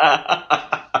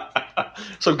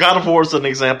 So God of War is an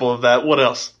example of that. What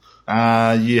else?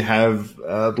 You have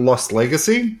Lost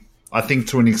Legacy, I think,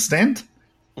 to an extent.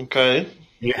 Okay.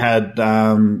 You had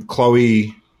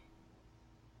Chloe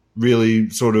really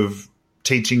sort of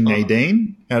teaching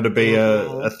Nadine how to be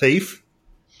a thief,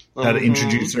 how to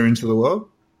introduce her into the world.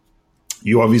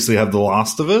 You obviously have The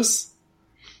Last of Us.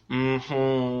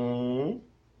 Mm-hmm.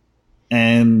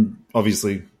 And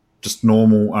obviously just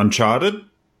normal Uncharted.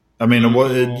 I mean,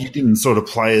 you didn't sort of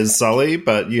play as Sully,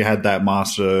 but you had that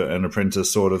master and apprentice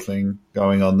sort of thing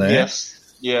going on there.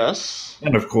 Yes.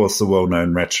 And, of course, the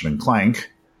well-known Ratchet and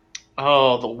Clank.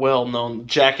 Oh, the well-known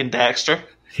Jack and Daxter.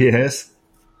 Yes.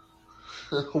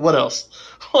 What else?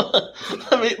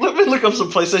 let me look up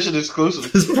some PlayStation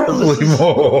exclusives. There's probably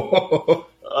more.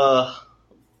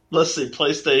 Let's see,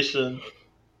 PlayStation.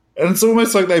 And it's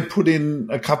almost like they put in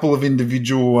a couple of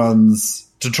individual ones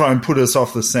to try and put us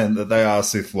off the scent that they are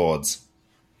Sith Lords.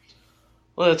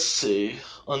 Let's see.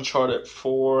 Uncharted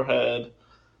 4 had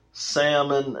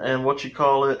Sam and what you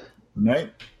call it? Nate?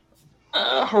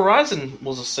 Horizon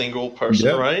was a single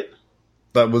person, right?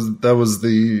 That was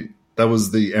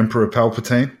the Emperor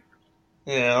Palpatine.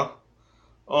 Yeah.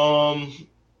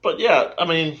 But yeah, I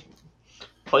mean,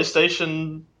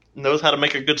 PlayStation knows how to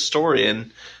make a good story,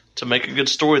 and to make a good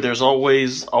story, there's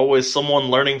always someone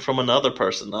learning from another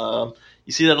person.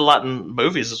 You see that a lot in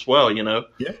movies as well, you know.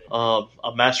 Yeah.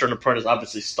 A Master and Apprentice,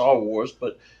 obviously Star Wars,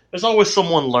 but there's always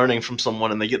someone learning from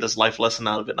someone, and they get this life lesson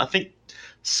out of it. And I think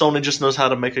Sony just knows how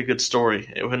to make a good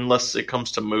story, unless it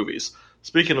comes to movies.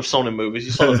 Speaking of Sony movies,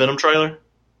 you saw the Venom trailer?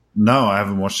 No, I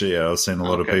haven't watched it yet. I've seen a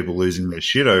lot of people losing their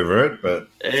shit over it, but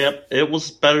yep, it was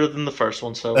better than the first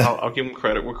one, so I'll give them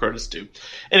credit where credit's due.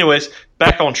 Anyways,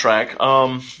 back on track.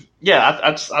 I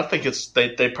think it's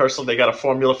they personally got a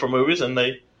formula for movies, and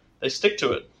they stick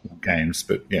to it. Games,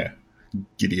 but yeah,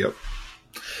 giddy up.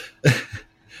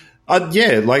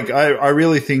 I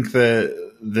really think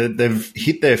that they've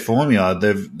hit their formula.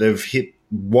 They've hit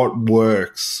what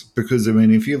works, because I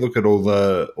mean, if you look at all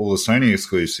the Sony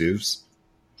exclusives,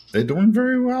 they're doing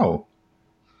very well.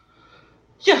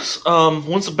 Yes.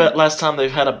 When's the last time they've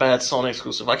had a bad Sony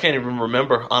exclusive? I can't even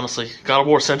remember, honestly. God of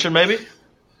War Ascension, maybe?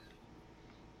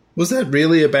 Was that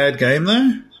really a bad game,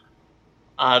 though?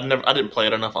 I didn't play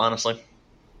it enough, honestly.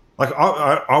 Like,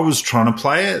 I was trying to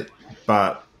play it,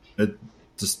 but it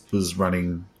just was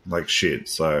running like shit,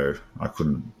 so I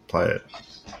couldn't play it.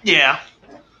 Yeah.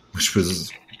 Which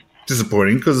was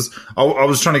disappointing, because I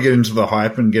was trying to get into the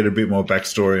hype and get a bit more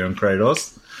backstory on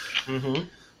Kratos. Mm-hmm.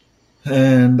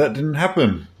 And that didn't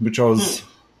happen, which I was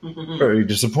very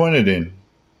disappointed in.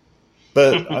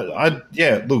 But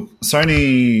look,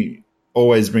 Sony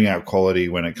always bring out quality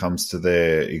when it comes to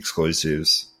their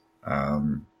exclusives. I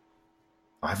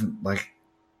haven't,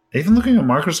 even looking at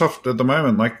Microsoft at the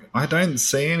moment, I don't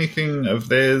see anything of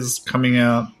theirs coming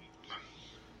out.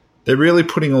 They're really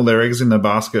putting all their eggs in the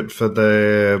basket for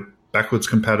their backwards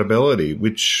compatibility,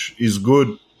 which is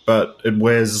good, but it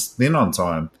wears thin on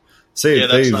time. Yeah,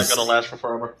 that's not going to last for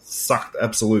forever. Sucked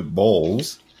absolute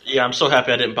balls. Yeah, I'm so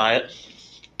happy I didn't buy it.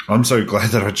 I'm so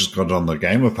glad that I just got on the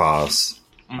Gamer Pass.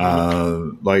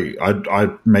 Mm-hmm. I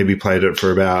maybe played it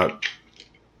for about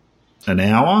an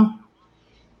hour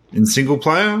in single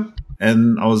player,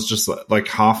 and I was just like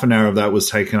half an hour of that was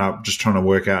taken up just trying to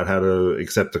work out how to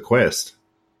accept the quest.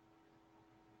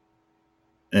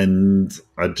 And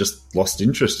I just lost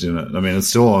interest in it. I mean, it's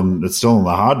still on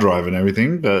the hard drive and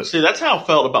everything, but see, that's how I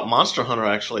felt about Monster Hunter.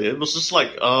 Actually, it was just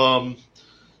like, y'all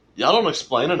don't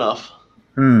explain enough.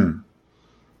 You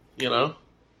know,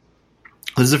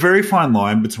 there's a very fine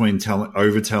line between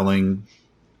overtelling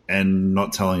and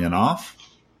not telling enough,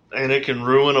 and it can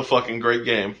ruin a fucking great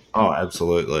game. Oh,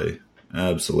 absolutely,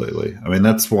 absolutely. I mean,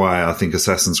 that's why I think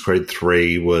Assassin's Creed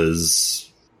 3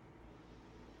 was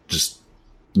just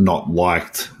not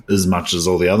liked as much as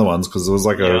all the other ones, because it was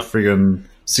like a friggin'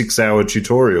 6-hour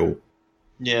tutorial.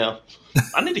 Yeah.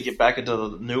 I need to get back into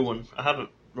the new one. I haven't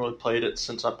really played it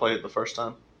since I played it the first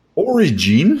time.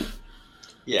 Origin?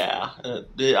 Yeah.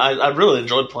 I really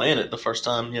enjoyed playing it the first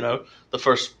time, you know, the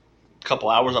first couple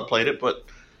hours I played it, but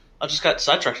I just got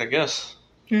sidetracked, I guess.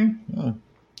 Yeah. Well,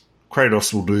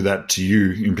 Kratos will do that to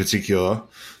you in particular,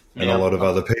 and a lot of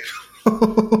other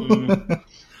people.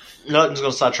 Nothing's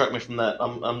going to sidetrack me from that.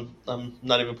 I'm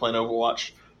not even playing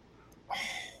Overwatch.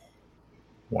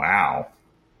 Wow.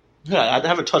 Yeah, I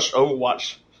haven't touched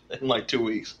Overwatch in like 2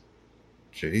 weeks.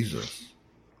 Jesus.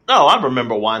 No, I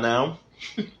remember why now.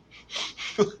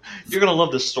 You're going to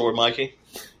love this story, Mikey.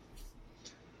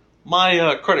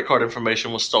 My credit card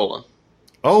information was stolen.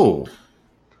 Oh.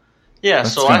 Yeah,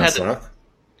 so I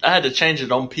had to change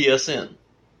it on PSN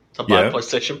to buy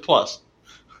PlayStation Plus.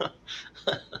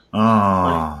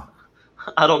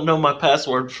 I don't know my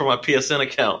password for my PSN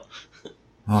account.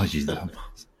 Oh, you dumb.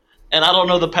 And I don't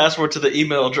know the password to the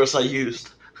email address I used.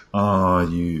 Oh,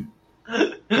 you.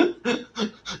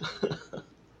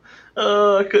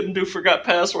 I couldn't do forgot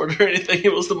password or anything.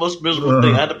 It was the most miserable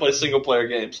thing. I had to play single player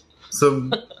games.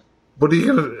 So, what are you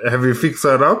gonna have you fixed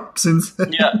that up since?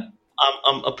 Yeah,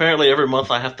 I'm apparently every month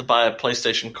I have to buy a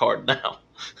PlayStation card now.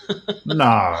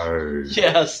 No.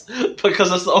 Yes, because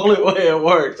that's the only way it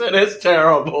works, and it's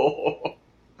terrible.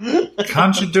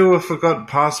 Can't you do a forgot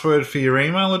password for your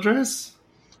email address?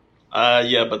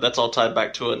 Yeah, but that's all tied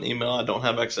back to an email I don't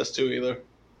have access to either.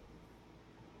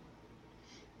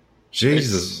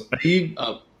 Jesus. Are you...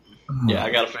 Yeah,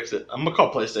 I gotta fix it. I'm gonna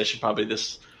call PlayStation probably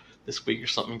this week or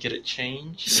something and get it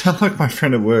changed. You sound like my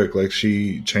friend at work. Like,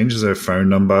 she changes her phone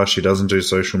number. She doesn't do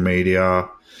social media.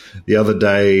 The other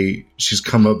day, she's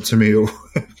come up to me at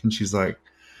work and she's like,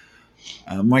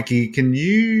 Mikey, can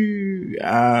you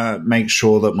make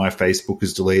sure that my Facebook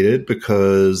is deleted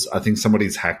because I think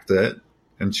somebody's hacked it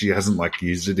and she hasn't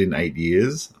used it in 8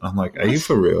 years. I'm like, are you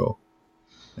for real?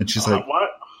 And she's like, what?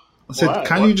 I said,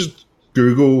 can't you just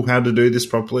Google how to do this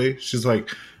properly? She's like,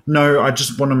 no, I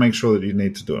just want to make sure that you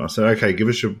need to do it. I said, okay, give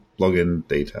us your login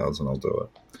details and I'll do it.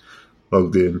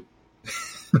 Logged in.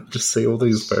 Just see all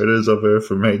these photos of her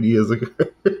from 8 years ago.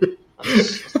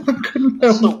 I couldn't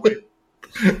help it.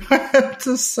 I had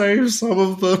to save some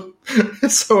of them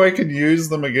so I could use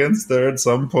them against her at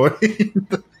some point.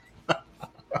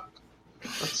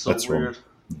 That's weird. Wrong.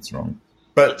 That's wrong.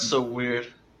 But that's so weird.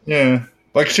 Yeah.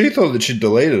 She thought that she'd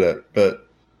deleted it, but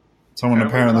someone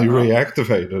apparently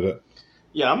reactivated it.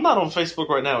 Yeah, I'm not on Facebook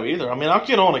right now either. I mean, I'll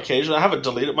get on occasionally. I haven't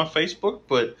deleted my Facebook,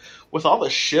 but with all the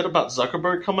shit about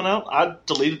Zuckerberg coming out, I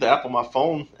deleted the app on my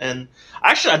phone. And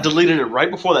actually, I deleted it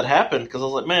right before that happened because I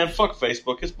was like, man, fuck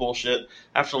Facebook. It's bullshit.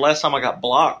 After the last time I got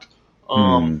blocked.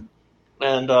 And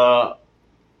that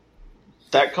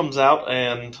comes out,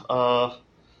 and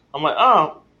I'm like,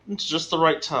 oh, it's just the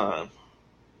right time.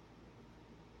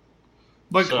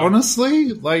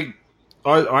 Honestly,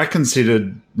 I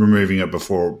considered removing it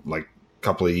before, a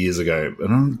couple of years ago.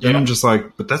 And I'm just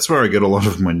like, but that's where I get a lot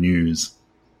of my news.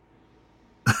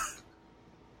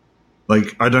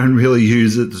 I don't really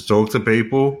use it to talk to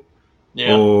people.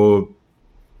 Yeah. Or,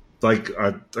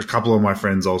 a couple of my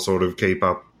friends I'll sort of keep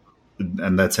up,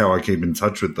 and that's how I keep in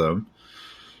touch with them.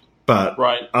 But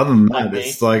other than that,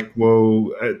 it's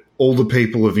all the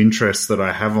people of interest that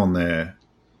I have on there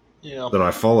that I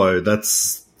follow,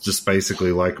 that's just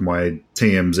basically my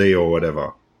TMZ or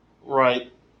whatever.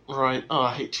 Right. Oh,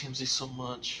 I hate TMZ so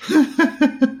much.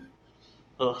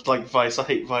 Like Vice. I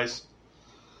hate Vice.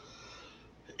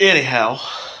 Anyhow,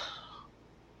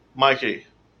 Mikey,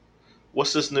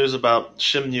 what's this news about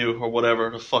Shenmue or whatever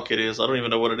the fuck it is? I don't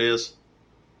even know what it is.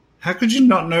 How could you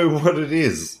not know what it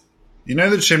is? You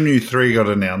know that Shenmue 3 got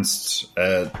announced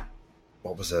at,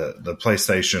 what was it, the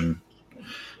PlayStation...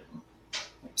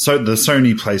 So the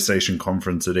Sony PlayStation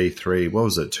conference at E3, what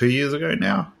was it, 2 years ago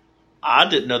now? I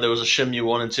didn't know there was a Shenmue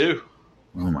 1 and 2.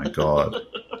 Oh my god.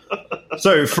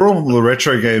 So for all the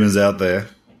retro gamers out there,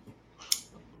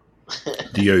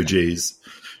 the OGs,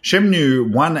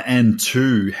 Shenmue 1 and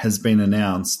 2 has been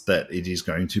announced that it is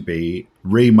going to be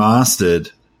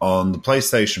remastered on the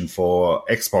PlayStation 4,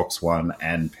 Xbox One,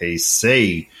 and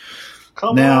PC.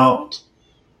 Come on. I'm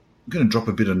going to drop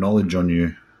a bit of knowledge on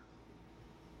you,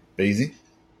 Beezy.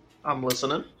 I'm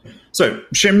listening. So,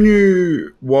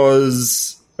 Shenmue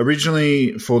was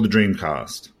originally for the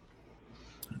Dreamcast.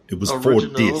 It was 4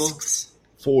 discs.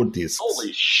 4 discs.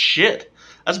 Holy shit.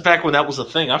 That's back when that was a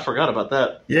thing. I forgot about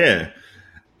that. Yeah.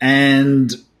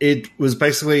 And it was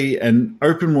basically an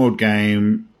open world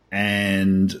game,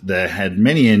 and there had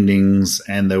many endings,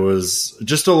 and there was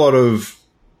just a lot of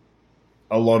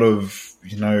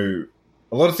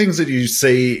things that you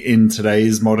see in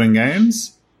today's modern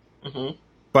games. Mm-hmm.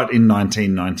 But in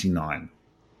 1999.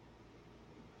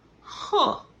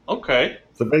 Huh. Okay.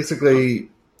 So basically,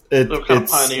 they're kind of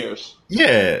pioneers.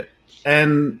 Yeah,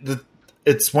 and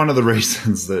it's one of the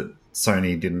reasons that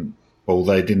Sony didn't. Well,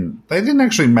 they didn't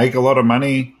actually make a lot of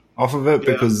money off of it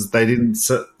because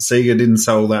Sega didn't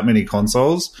sell that many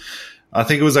consoles. I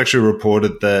think it was actually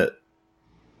reported that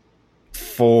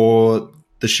for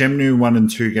the Shenmue 1 and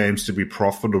 2 games to be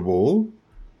profitable,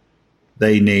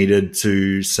 they needed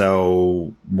to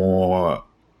sell more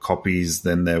copies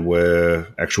than there were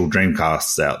actual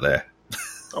Dreamcasts out there.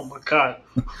 Oh my god.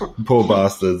 Poor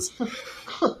bastards.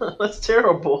 That's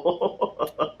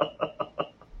terrible.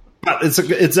 But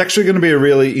it's actually going to be a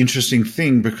really interesting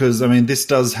thing because, I mean, this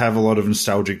does have a lot of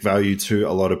nostalgic value to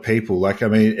a lot of people.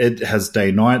 It has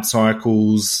day-night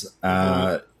cycles.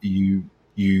 You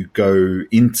go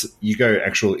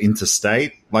actual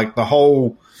interstate.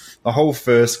 The whole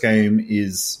first game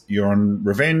is you're on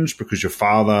revenge because your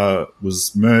father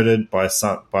was murdered by I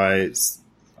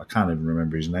can't even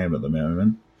remember his name at the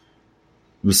moment.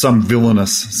 It was some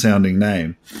villainous sounding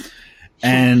name.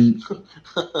 And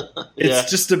it's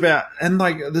just about, and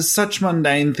there's such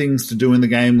mundane things to do in the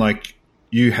game.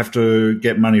 You have to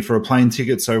get money for a plane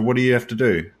ticket. So what do you have to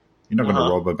do? You're not going to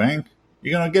rob a bank.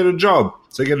 You're going to get a job.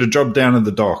 So you get a job down at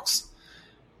the docks.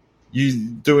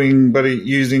 Using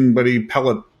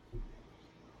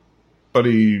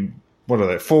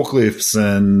forklifts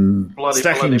and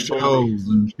stacking shelves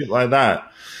and shit like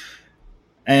that.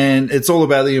 And it's all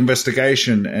about the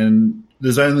investigation, and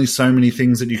there's only so many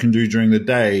things that you can do during the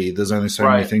day. There's only so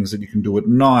many things that you can do at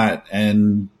night.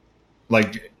 And,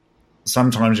 like,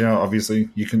 sometimes, you know, obviously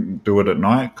you can do it at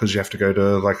night because you have to go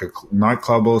to, like, a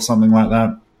nightclub or something like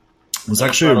that. It was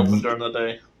actually during the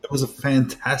day. It was a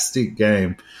fantastic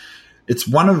game. It's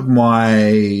one of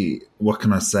my, what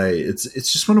can I say? It's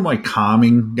just one of my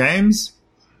calming games.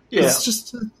 Yeah.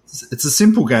 It's a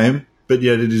simple game, but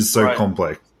yet it is so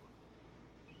complex.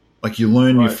 Like, you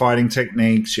learn your fighting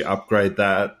techniques, you upgrade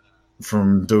that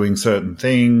from doing certain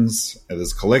things.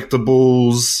 There's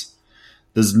collectibles.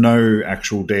 There's no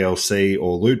actual DLC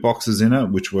or loot boxes in it,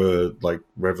 which were, like,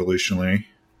 revolutionary.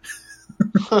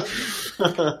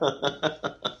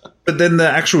 But then the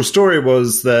actual story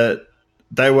was that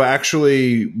they were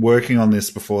actually working on this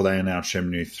before they announced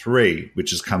Shenmue 3, which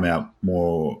has come out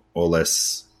more or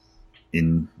less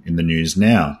in the news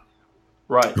now.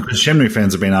 Right. Because Shenmue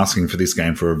fans have been asking for this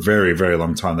game for a very, very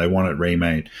long time. They want it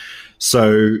remade.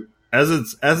 So as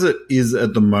it is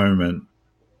at the moment,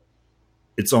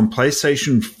 it's on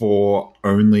PlayStation 4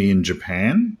 only in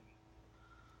Japan.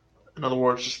 In other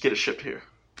words, just get it shipped here.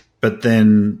 But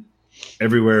then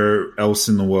everywhere else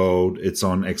in the world, it's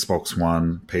on Xbox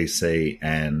One, PC,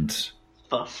 and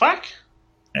the fuck?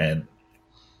 And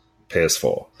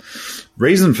PS4.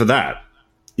 Reason for that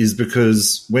is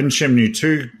because when Shenmue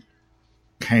 2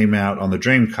 came out on the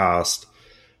Dreamcast,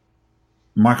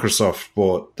 Microsoft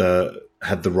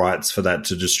had the rights for that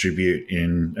to distribute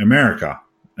in America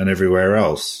and everywhere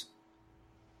else.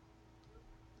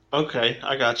 Okay,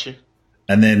 I got you.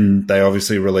 And then they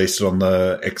obviously released it on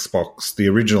the Xbox, the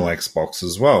original Xbox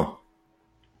as well.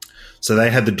 So they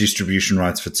had the distribution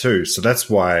rights for 2. So that's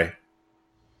why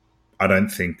I don't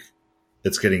think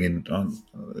it's getting in.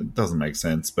 It doesn't make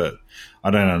sense, but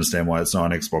I don't understand why it's not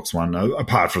on Xbox One,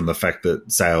 apart from the fact that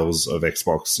sales of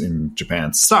Xbox in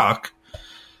Japan suck.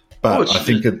 But I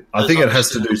think it has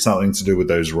to do something to do with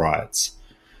those rights.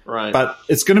 Right. But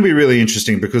it's going to be really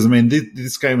interesting because, I mean,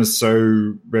 this game is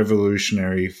so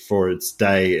revolutionary for its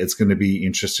day. It's going to be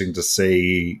interesting to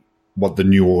see what the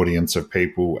new audience of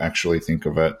people actually think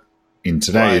of it in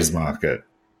today's market.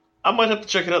 I might have to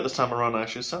check it out this time around,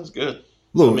 actually. It sounds good.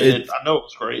 Look, I know it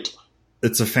was great.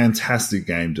 It's a fantastic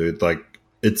game, dude. Like,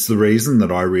 it's the reason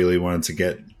that I really wanted to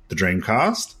get the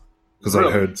Dreamcast because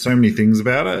I heard so many things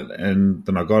about it, and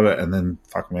then I got it, and then,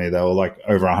 fuck me, they were like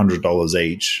over $100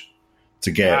 each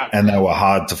to get, and they were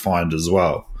hard to find as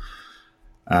well.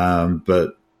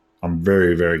 But I'm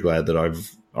very, very glad that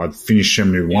I've finished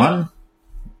Shenmue 1,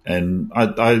 and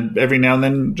I every now and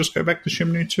then just go back to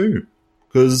Shenmue 2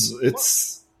 because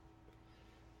it's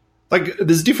like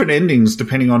there's different endings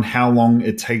depending on how long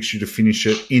it takes you to finish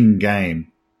it in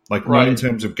game. Like not in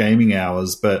terms of gaming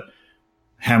hours, but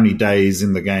how many days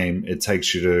in the game it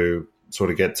takes you to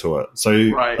sort of get to it. So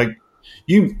like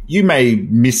you may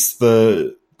miss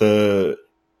the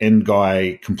end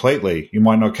guy completely. You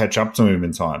might not catch up to him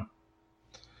in time.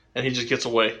 And he just gets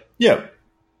away. Yeah.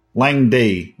 Lang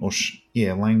D.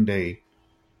 Lang D.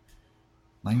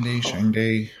 Lang D, Shang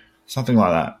D. Something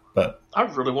like that. But I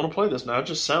really want to play this now. It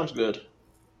just sounds good. I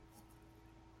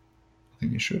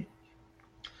think you should.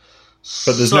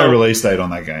 But there's no release date on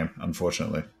that game,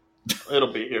 unfortunately.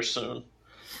 It'll be here soon.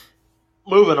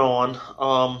 Moving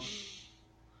on.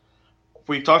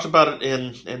 We talked about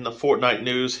it in the Fortnite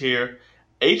news here.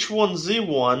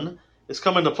 H1Z1 is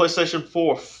coming to PlayStation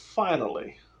 4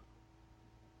 finally.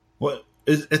 What?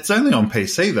 It's only on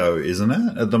PC though, isn't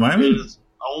it? At the moment, it is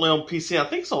only on PC. I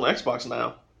think it's on Xbox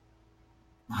now.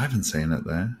 I haven't seen it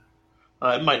there.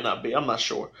 It might not be. I'm not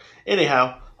sure.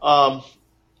 Anyhow,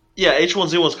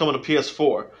 H1Z1 is coming to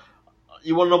PS4.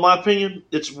 You want to know my opinion?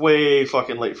 It's way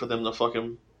fucking late for them to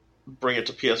fucking bring it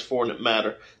to PS4 and it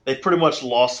matter. They pretty much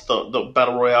lost the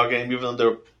Battle Royale game, even though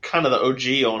they're kind of the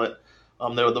OG on it.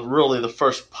 They were really the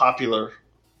first popular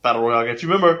Battle Royale game. If you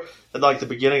remember at like the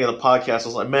beginning of the podcast, I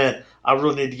was like, man, I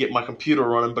really need to get my computer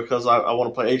running because I want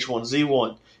to play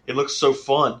H1Z1. It looks so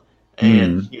fun.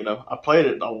 And, I played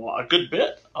it a good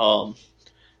bit. And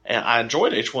I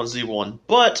enjoyed H1Z1.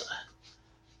 But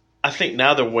I think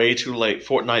now they're way too late.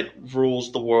 Fortnite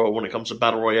rules the world when it comes to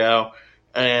Battle Royale.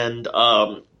 And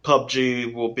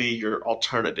PUBG will be your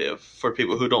alternative for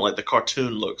people who don't like the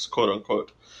cartoon looks, quote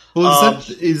unquote. Well,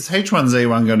 is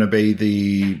H1Z1 going to be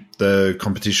the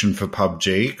competition for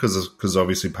PUBG? Because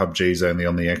obviously PUBG is only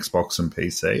on the Xbox and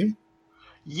PC.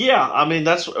 Yeah, I mean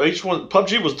that's H1.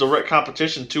 PUBG was direct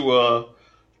competition to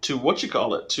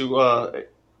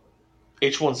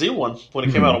H1Z1 when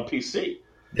it came out on PC.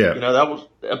 Yeah, that was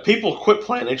people quit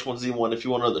playing H1Z1 if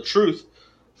you want to know the truth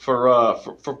for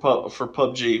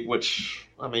PUBG, which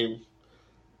I mean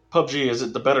PUBG, is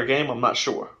it the better game? I'm not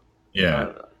sure.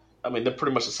 Yeah. I mean, they're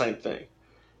pretty much the same thing.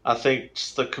 I think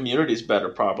just the community's better,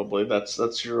 probably. That's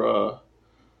your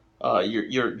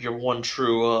one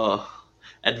true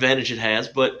advantage it has.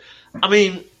 But I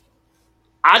mean,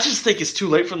 I just think it's too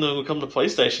late for them to come to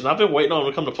PlayStation. I've been waiting on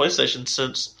them to come to PlayStation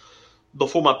since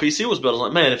before my PC was built. I was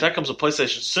like, man, if that comes to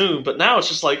PlayStation soon. But now it's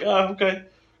just like, oh, okay,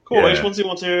 cool. Yeah.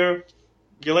 H1Z1's here.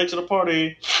 Get late to the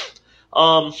party.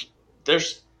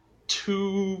 There's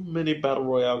too many battle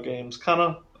royale games. Kind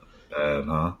of bad,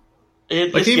 huh?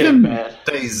 It's like getting even bad.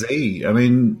 DayZ. I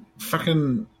mean,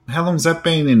 fucking, how long's that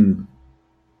been in?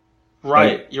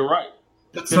 Right, like, you're right.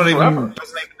 That's not forever. even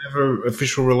doesn't even have an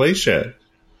official release yet.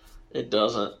 It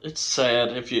doesn't. It's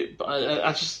sad. If you,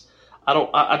 I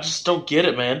just don't get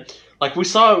it, man. Like we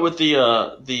saw it with the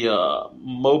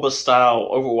MOBA style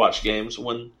Overwatch games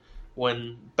when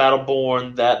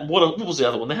Battleborn. That what was the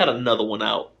other one? They had another one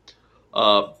out.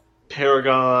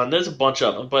 Paragon. There's a bunch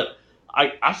of them, but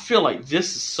I feel like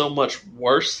this is so much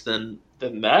worse than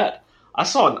that. I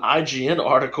saw an IGN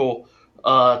article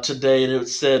today, and it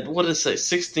said, what did it say?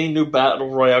 16 new battle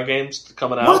royale games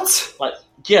coming out. What? Like,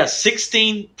 yeah,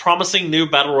 16 promising new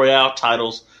battle royale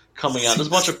titles coming out. There's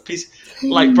a bunch of pieces.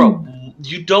 Like, bro,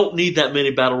 you don't need that many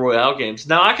battle royale games.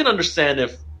 Now, I can understand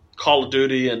if Call of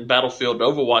Duty and Battlefield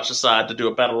and Overwatch decide to do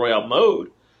a battle royale mode.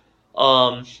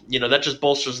 That just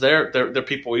bolsters their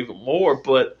people even more.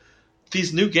 But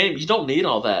these new games, you don't need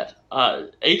all that.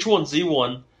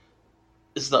 H1Z1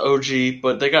 is the OG,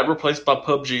 but they got replaced by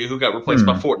PUBG, who got replaced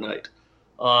by Fortnite.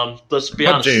 Let's be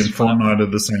honest. PUBG and Fortnite are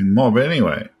the same mob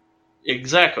anyway.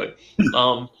 Exactly.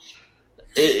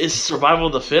 It's survival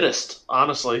of the fittest,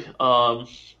 honestly.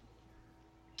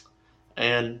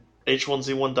 And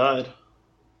H1Z1 died.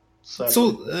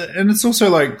 It's also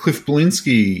like Cliff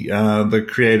Blinsky, the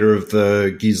creator of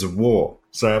the Gears of War.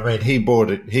 So I mean, he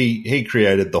bought it. He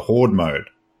created the Horde mode.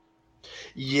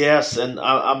 Yes, and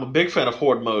I'm a big fan of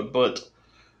Horde mode, but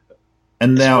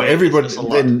and now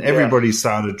everybody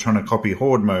started trying to copy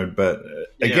Horde mode. But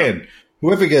again,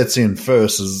 whoever gets in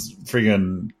first is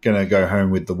friggin' gonna go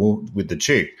home with the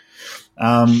chick.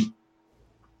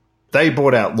 They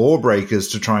bought out Lawbreakers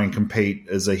to try and compete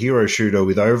as a hero shooter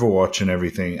with Overwatch and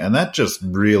everything, and that just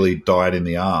really died in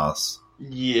the arse.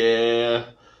 Yeah,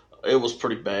 it was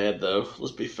pretty bad, though.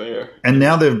 Let's be fair. And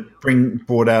now they've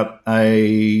brought out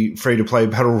a free-to-play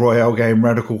battle royale game,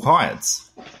 Radical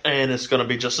Heights. And it's going to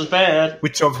be just as bad.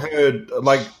 Which I've heard,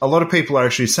 like, a lot of people are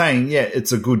actually saying, yeah,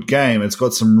 it's a good game. It's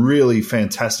got some really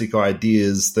fantastic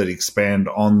ideas that expand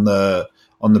on the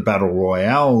battle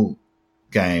royale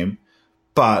game,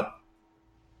 but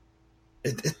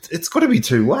it's got to be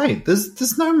too late.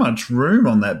 There's no much room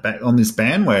on this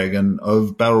bandwagon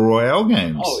of battle royale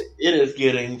games. Oh, it is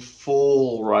getting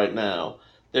full right now.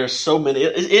 There's so many.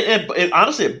 It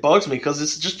honestly, it bugs me because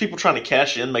it's just people trying to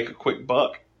cash in, make a quick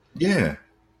buck. Yeah.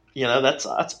 That's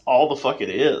all the fuck it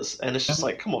is. And it's just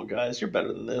like, come on, guys, you're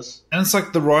better than this. And it's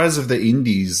like the rise of the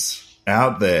indies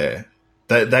out there.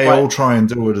 They all try and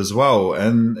do it as well.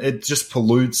 And it just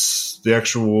pollutes the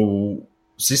actual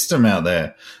system out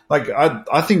there. Like,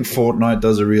 I think Fortnite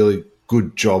does a really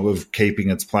good job of keeping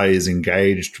its players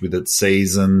engaged with its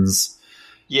seasons.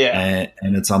 Yeah.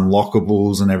 And its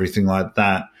unlockables and everything like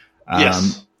that.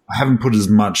 Yes. I haven't put as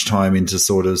much time into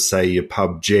sort of, say, your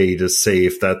PUBG to see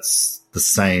if that's the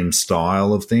same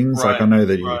style of things. Right, like, I know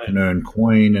that you can earn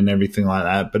coin and everything like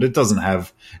that, but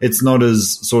it's not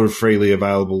as sort of freely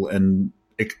available and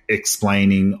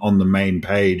explaining on the main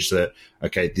page that,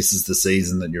 okay, this is the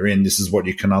season that you're in. This is what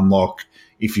you can unlock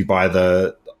if you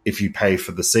pay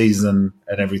for the season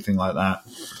and everything like that.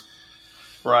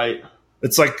 Right.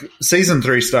 It's like season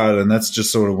 3 started, and that's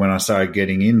just sort of when I started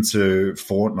getting into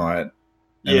Fortnite.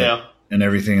 And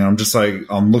everything. I'm just like,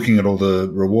 I'm looking at all the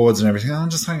rewards and everything. I'm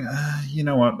just like, you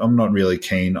know what? I'm not really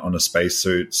keen on a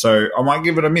spacesuit. So I might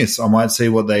give it a miss. I might see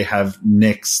what they have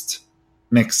next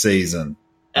season.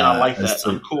 And I like that.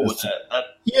 I'm cool with that.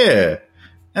 Yeah.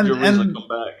 And come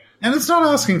back. And it's not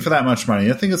asking for that much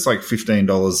money. I think it's like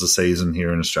 $15 a season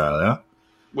here in Australia.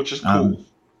 Which is cool.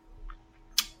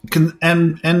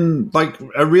 And like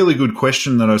a really good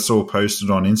question that I saw posted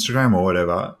on Instagram or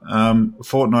whatever,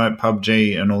 Fortnite,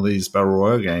 PUBG, and all these battle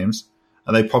royale games,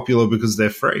 are they popular because they're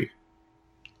free?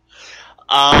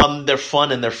 They're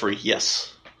fun and they're free.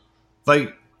 Yes.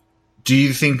 Like, do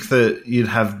you think that you'd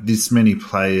have this many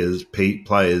players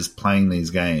playing these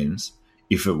games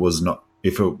if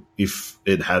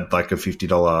it had like a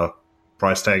 $50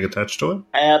 price tag attached to it?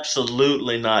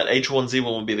 Absolutely not.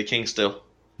 H1Z1 would be the king still.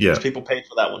 Yeah. Because people paid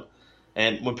for that one.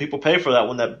 And when people pay for that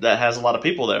one, that has a lot of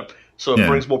people there. So it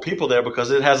brings more people there because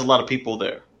it has a lot of people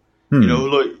there.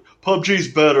 Like, PUBG's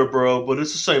better, bro, but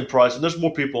it's the same price, and there's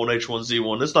more people on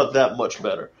H1Z1. It's not that much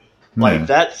better. Like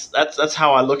that's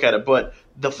how I look at it. But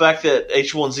the fact that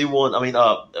H1Z1, I mean,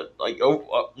 not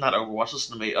Overwatch.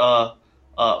 Listen to me.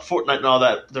 Fortnite and all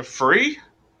that, they're free,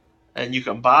 and you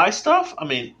can buy stuff. I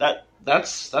mean,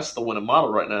 that's the winning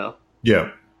model right now.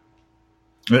 Yeah,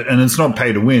 and it's not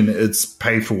pay to win; it's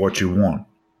pay for what you want.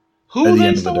 Who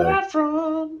they stole that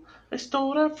from? They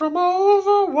stole that from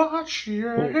Overwatch.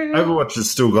 Yeah. Well, Overwatch has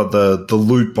still got the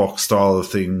loot box style of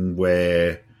thing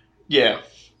where you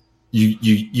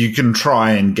can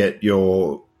try and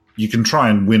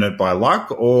win it by luck,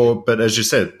 but as you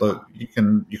said, look, you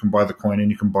can buy the coin and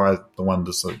you can buy the one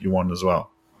that you want as well.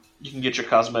 You can get your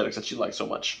cosmetics that you like so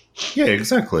much. Yeah,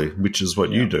 exactly. Which is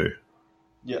what you do.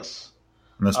 Yes,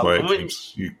 and that's why it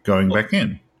keeps you going back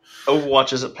in.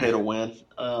 Overwatch isn't pay to win.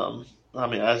 I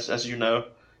mean, as you know,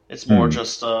 it's more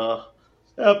just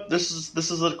this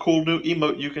is a cool new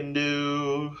emote you can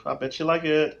do. I bet you like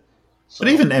it. So.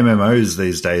 But even MMOs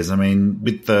these days, I mean,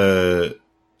 with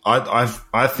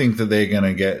I think that they're going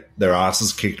to get their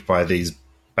asses kicked by these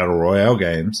battle royale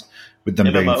games with them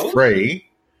MMOs? being free.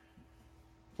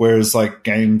 Whereas, like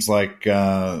games like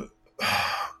what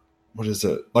is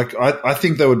it? Like I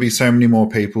think there would be so many more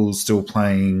people still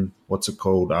playing what's it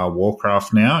called,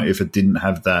 Warcraft now if it didn't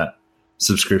have that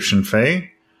subscription fee.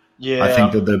 Yeah, I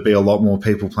think that there'd be a lot more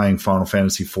people playing Final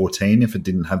Fantasy 14 if it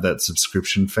didn't have that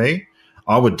subscription fee.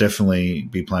 I would definitely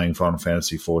be playing Final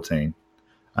Fantasy 14.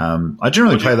 I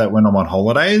generally play that when I'm on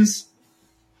holidays.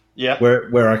 Yeah,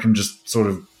 where I can just sort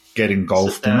of get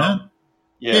engulfed in it.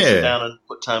 Yeah, sit down and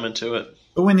put time into it.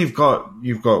 But when you've got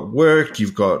work,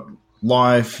 you've got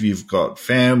life, you've got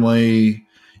family,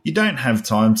 you don't have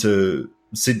time to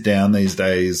sit down these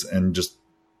days and just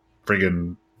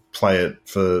friggin' play it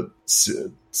for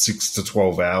 6 to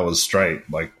 12 hours straight,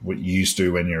 like what you used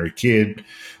to when you're a kid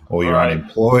or you're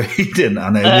unemployed and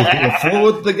unable to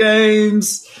afford the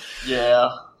games. Yeah.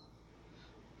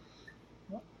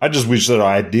 I just wish that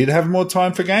I did have more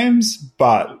time for games,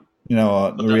 but you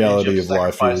know, the reality of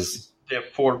life is the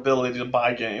affordability to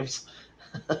buy games.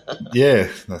 Yeah,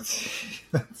 that's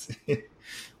it.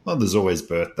 Well, there's always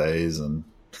birthdays and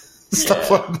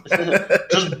stuff like that.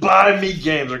 Just buy me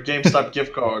games or GameStop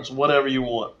gift cards, whatever you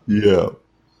want. Yeah.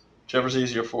 Whichever's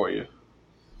easier for you.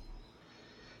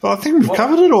 But I think we've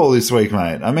covered it all this week,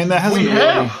 mate. I mean, there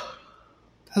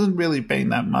hasn't really been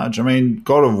that much. I mean,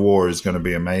 God of War is going to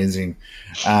be amazing.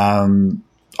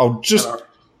 I'll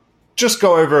just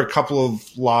go over a couple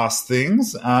of last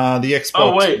things. The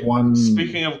Xbox One.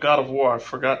 Speaking of God of War, I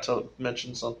forgot to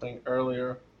mention something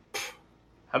earlier.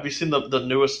 Have you seen the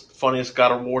newest, funniest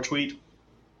God of War tweet?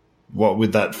 What,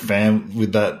 with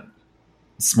that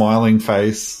smiling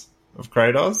face of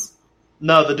Kratos?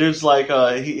 No, the dude's like,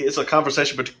 it's a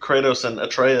conversation between Kratos and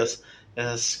Atreus.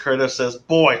 As Kratos says,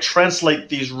 "Boy, translate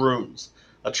these runes."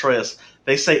 Atreus,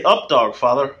 "They say up dog,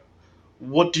 father.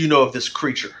 What do you know of this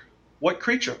creature?" "What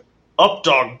creature?" "Up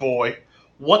dog, boy."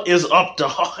 "What is up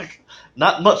dog?"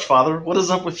 "Not much, father. What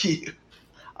is up with you?"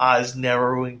 Eyes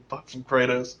narrowing from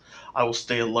Kratos. "I will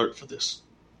stay alert for this.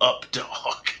 Up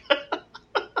dog."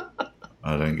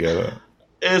 I don't get it.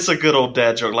 It's a good old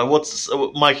dad joke. Like,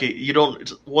 Mikey, you don't,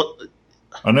 what?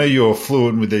 I know you're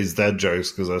fluent with these dad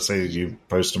jokes because I see you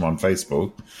post them on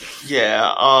Facebook.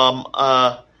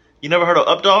 Yeah. You never heard of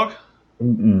up dog?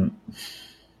 Mm-mm.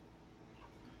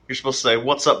 You're supposed to say,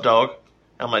 "What's up, dog?"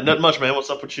 I'm like, "Nothing much, man. What's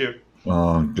up with you?"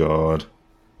 Oh, God.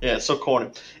 Yeah, it's so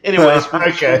corny. Anyways.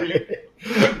 Okay.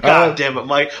 God damn it,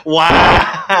 Mike.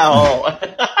 Wow.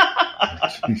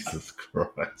 Jesus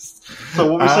Christ.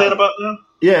 So what are we saying about now?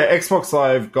 Yeah, Xbox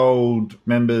Live Gold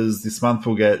members this month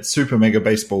will get Super Mega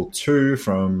Baseball 2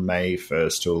 from May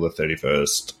 1st till the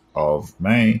 31st of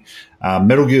May.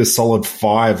 Metal Gear Solid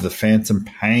 5, The Phantom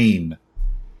Pain,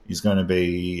 is going to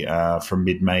be from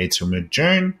mid-May till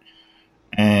mid-June.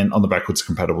 And on the backwards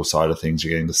compatible side of things,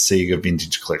 you're getting the Sega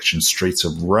Vintage Collection Streets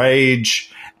of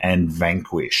Rage and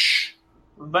Vanquish.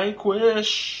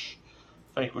 Vanquish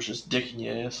is dick in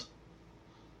your ass.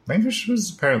 Vanquish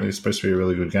was apparently supposed to be a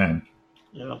really good game.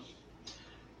 Yeah.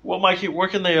 Well, Mikey, where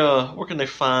can they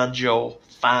find your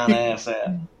fine ass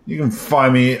at? You can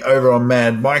find me over on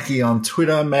Mad Mikey on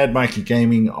Twitter, Mad Mikey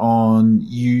Gaming on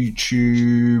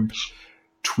YouTube,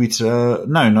 Twitter.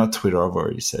 No, not Twitter. I've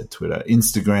already said Twitter.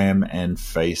 Instagram and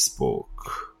Facebook.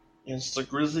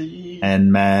 Instagrizzy.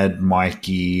 And Mad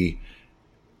Mikey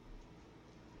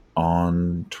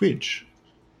on Twitch.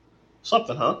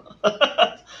 Something, huh?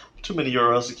 Too many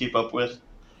URLs to keep up with.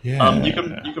 Yeah. You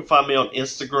can find me on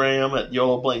Instagram at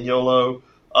YOLOBlameYOLO.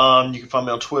 You can find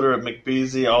me on Twitter at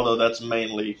McBeasy, although that's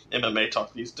mainly MMA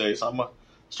talk these days. I'm a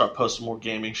start posting more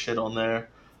gaming shit on there.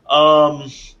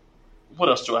 What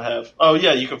else do I have? Oh,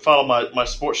 yeah, you can follow my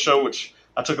sports show, which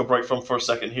I took a break from for a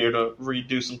second here to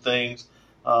redo some things.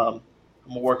 I'm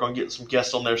going to work on getting some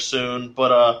guests on there soon.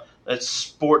 But it's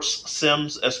Sports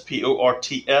Sims,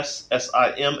 SportsSims.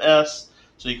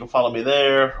 So you can follow me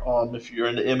there. If you're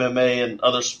into MMA and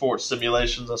other sports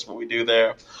simulations, that's what we do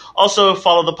there. Also,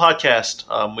 follow the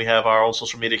podcast. We have our own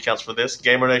social media accounts for this.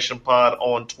 Gamer Nation Pod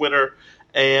on Twitter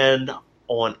and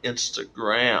on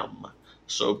Instagram.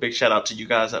 So big shout out to you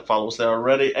guys that follow us there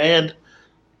already. And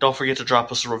don't forget to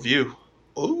drop us a review.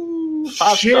 Ooh,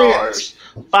 5 stars.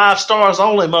 5 stars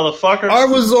only, motherfuckers. I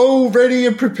was all ready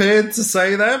and prepared to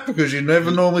say that because you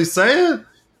never normally say it.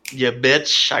 Yeah,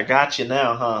 bitch. I got you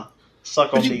now, huh?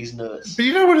 Suck on these nuts. But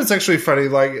you know what? It's actually funny,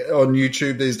 like on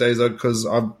YouTube these days, because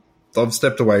I've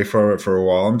stepped away from it for a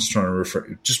while. I'm just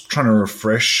trying to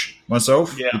refresh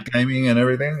myself with gaming and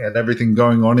everything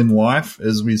going on in life,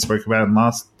 as we spoke about in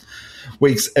last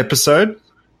week's episode.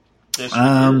 Yes,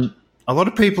 a lot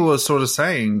of people are sort of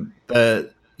saying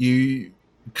that you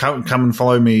come and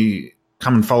follow me,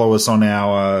 come and follow us on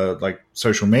our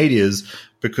social medias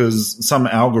because some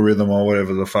algorithm or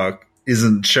whatever the fuck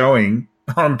isn't showing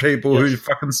on people who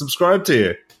fucking subscribe to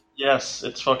you. Yes,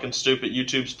 it's fucking stupid.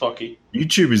 YouTube's fucky.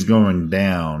 YouTube is going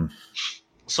down.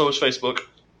 So is Facebook.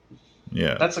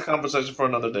 Yeah. That's a conversation for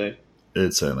another day.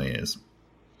 It certainly is.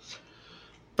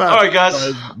 But, all right, guys.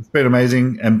 It's been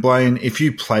amazing. And Blaine, if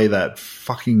you play that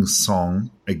fucking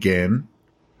song again,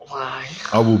 why?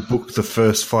 I will book the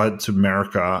first flight to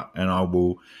America and I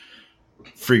will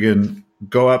friggin'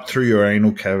 go up through your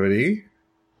anal cavity.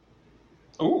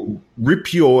 Ooh.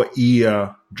 Rip your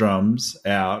ear drums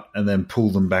out and then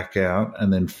pull them back out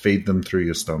and then feed them through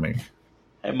your stomach.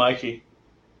 Hey, Mikey.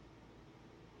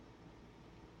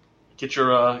 Get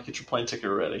your plane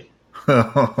ticket ready.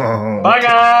 Bye,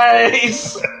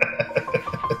 guys!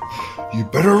 You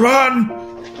better run!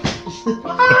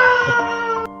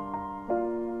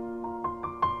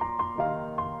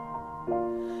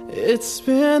 It's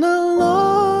been a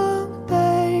long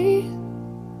day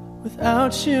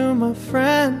without you, my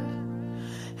friend,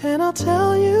 and I'll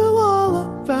tell you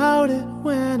all about it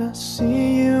when I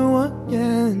see you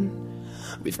again.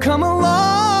 We've come a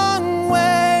long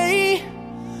way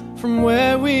from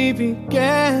where we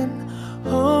began.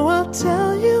 Oh, I'll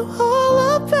tell you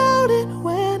all about it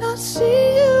when I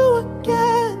see you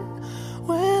again.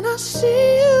 When I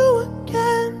see you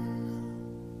again.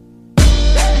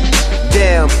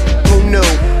 Damn, who knew?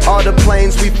 All the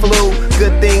planes we flew,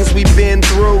 good things we've been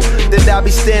through, that I'll be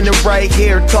standing right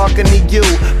here talking to you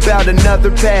about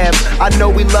another path. I know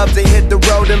we love to hit the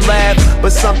road and laugh, but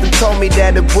something told me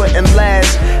that it wouldn't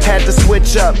last. Had to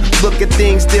switch up, look at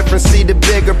things different, see the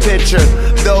bigger picture.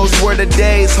 Those were the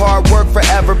days, hard work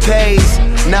forever pays.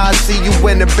 Now I see you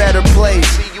in a better place.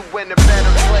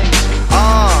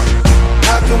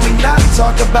 How can we not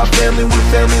talk about family when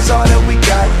family's all that we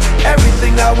got?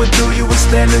 Everything I went through, you were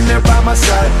standing there by my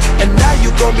side, and now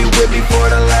you gon' be with me for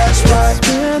the last ride. It's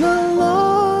been a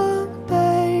long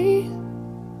day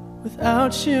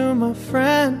without you, my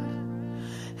friend,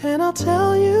 and I'll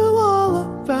tell you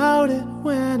all about it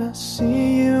when I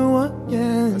see you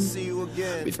again.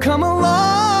 We've come a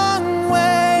long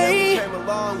way,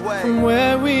 from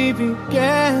where we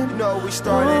began. You know we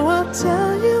started. Oh, I'll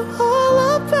tell you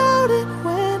all about it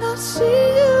when I see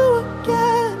you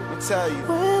again. I'll tell you.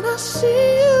 When I see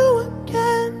you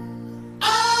again.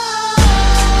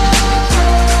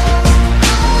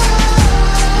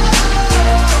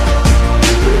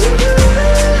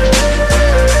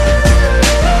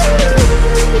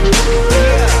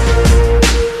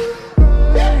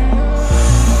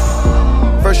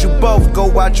 First you both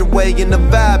go out your way and the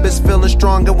vibe is feeling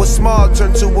strong. And what's small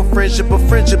turn to a friendship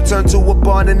turn to a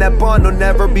bond, and that bond will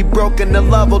never be broken. The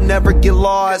love will never get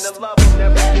lost.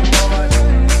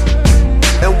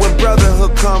 And when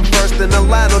brotherhood come first, then the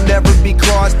line will never be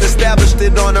crossed. Established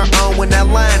it on our own when that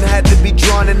line had to be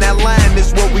drawn, and that line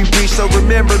is what we reach. So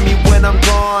remember me when I'm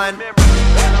gone.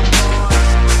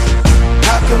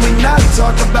 How can we not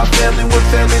talk about family when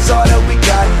family's all that we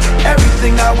got?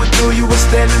 Everything I went through, you were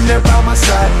standing there by my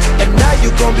side, and now you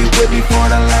gon' be with me for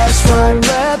the last ride.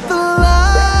 Let the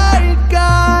light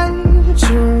guide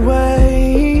your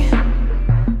way.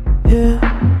 Yeah.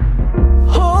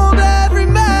 Hold every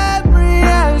memory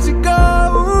as you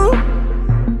go,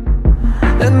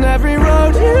 and every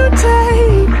road you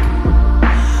take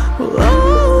will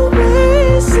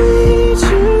always lead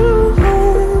you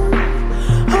home.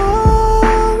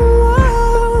 Oh,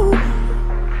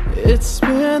 it's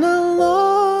been a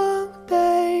long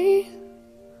day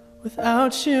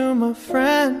without you, my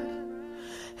friend,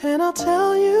 And I'll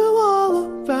tell you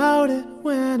all about it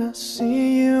when I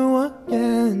see you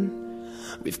again.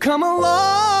 We've come a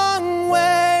long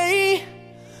way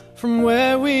from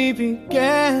where we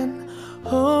began.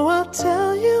 Oh,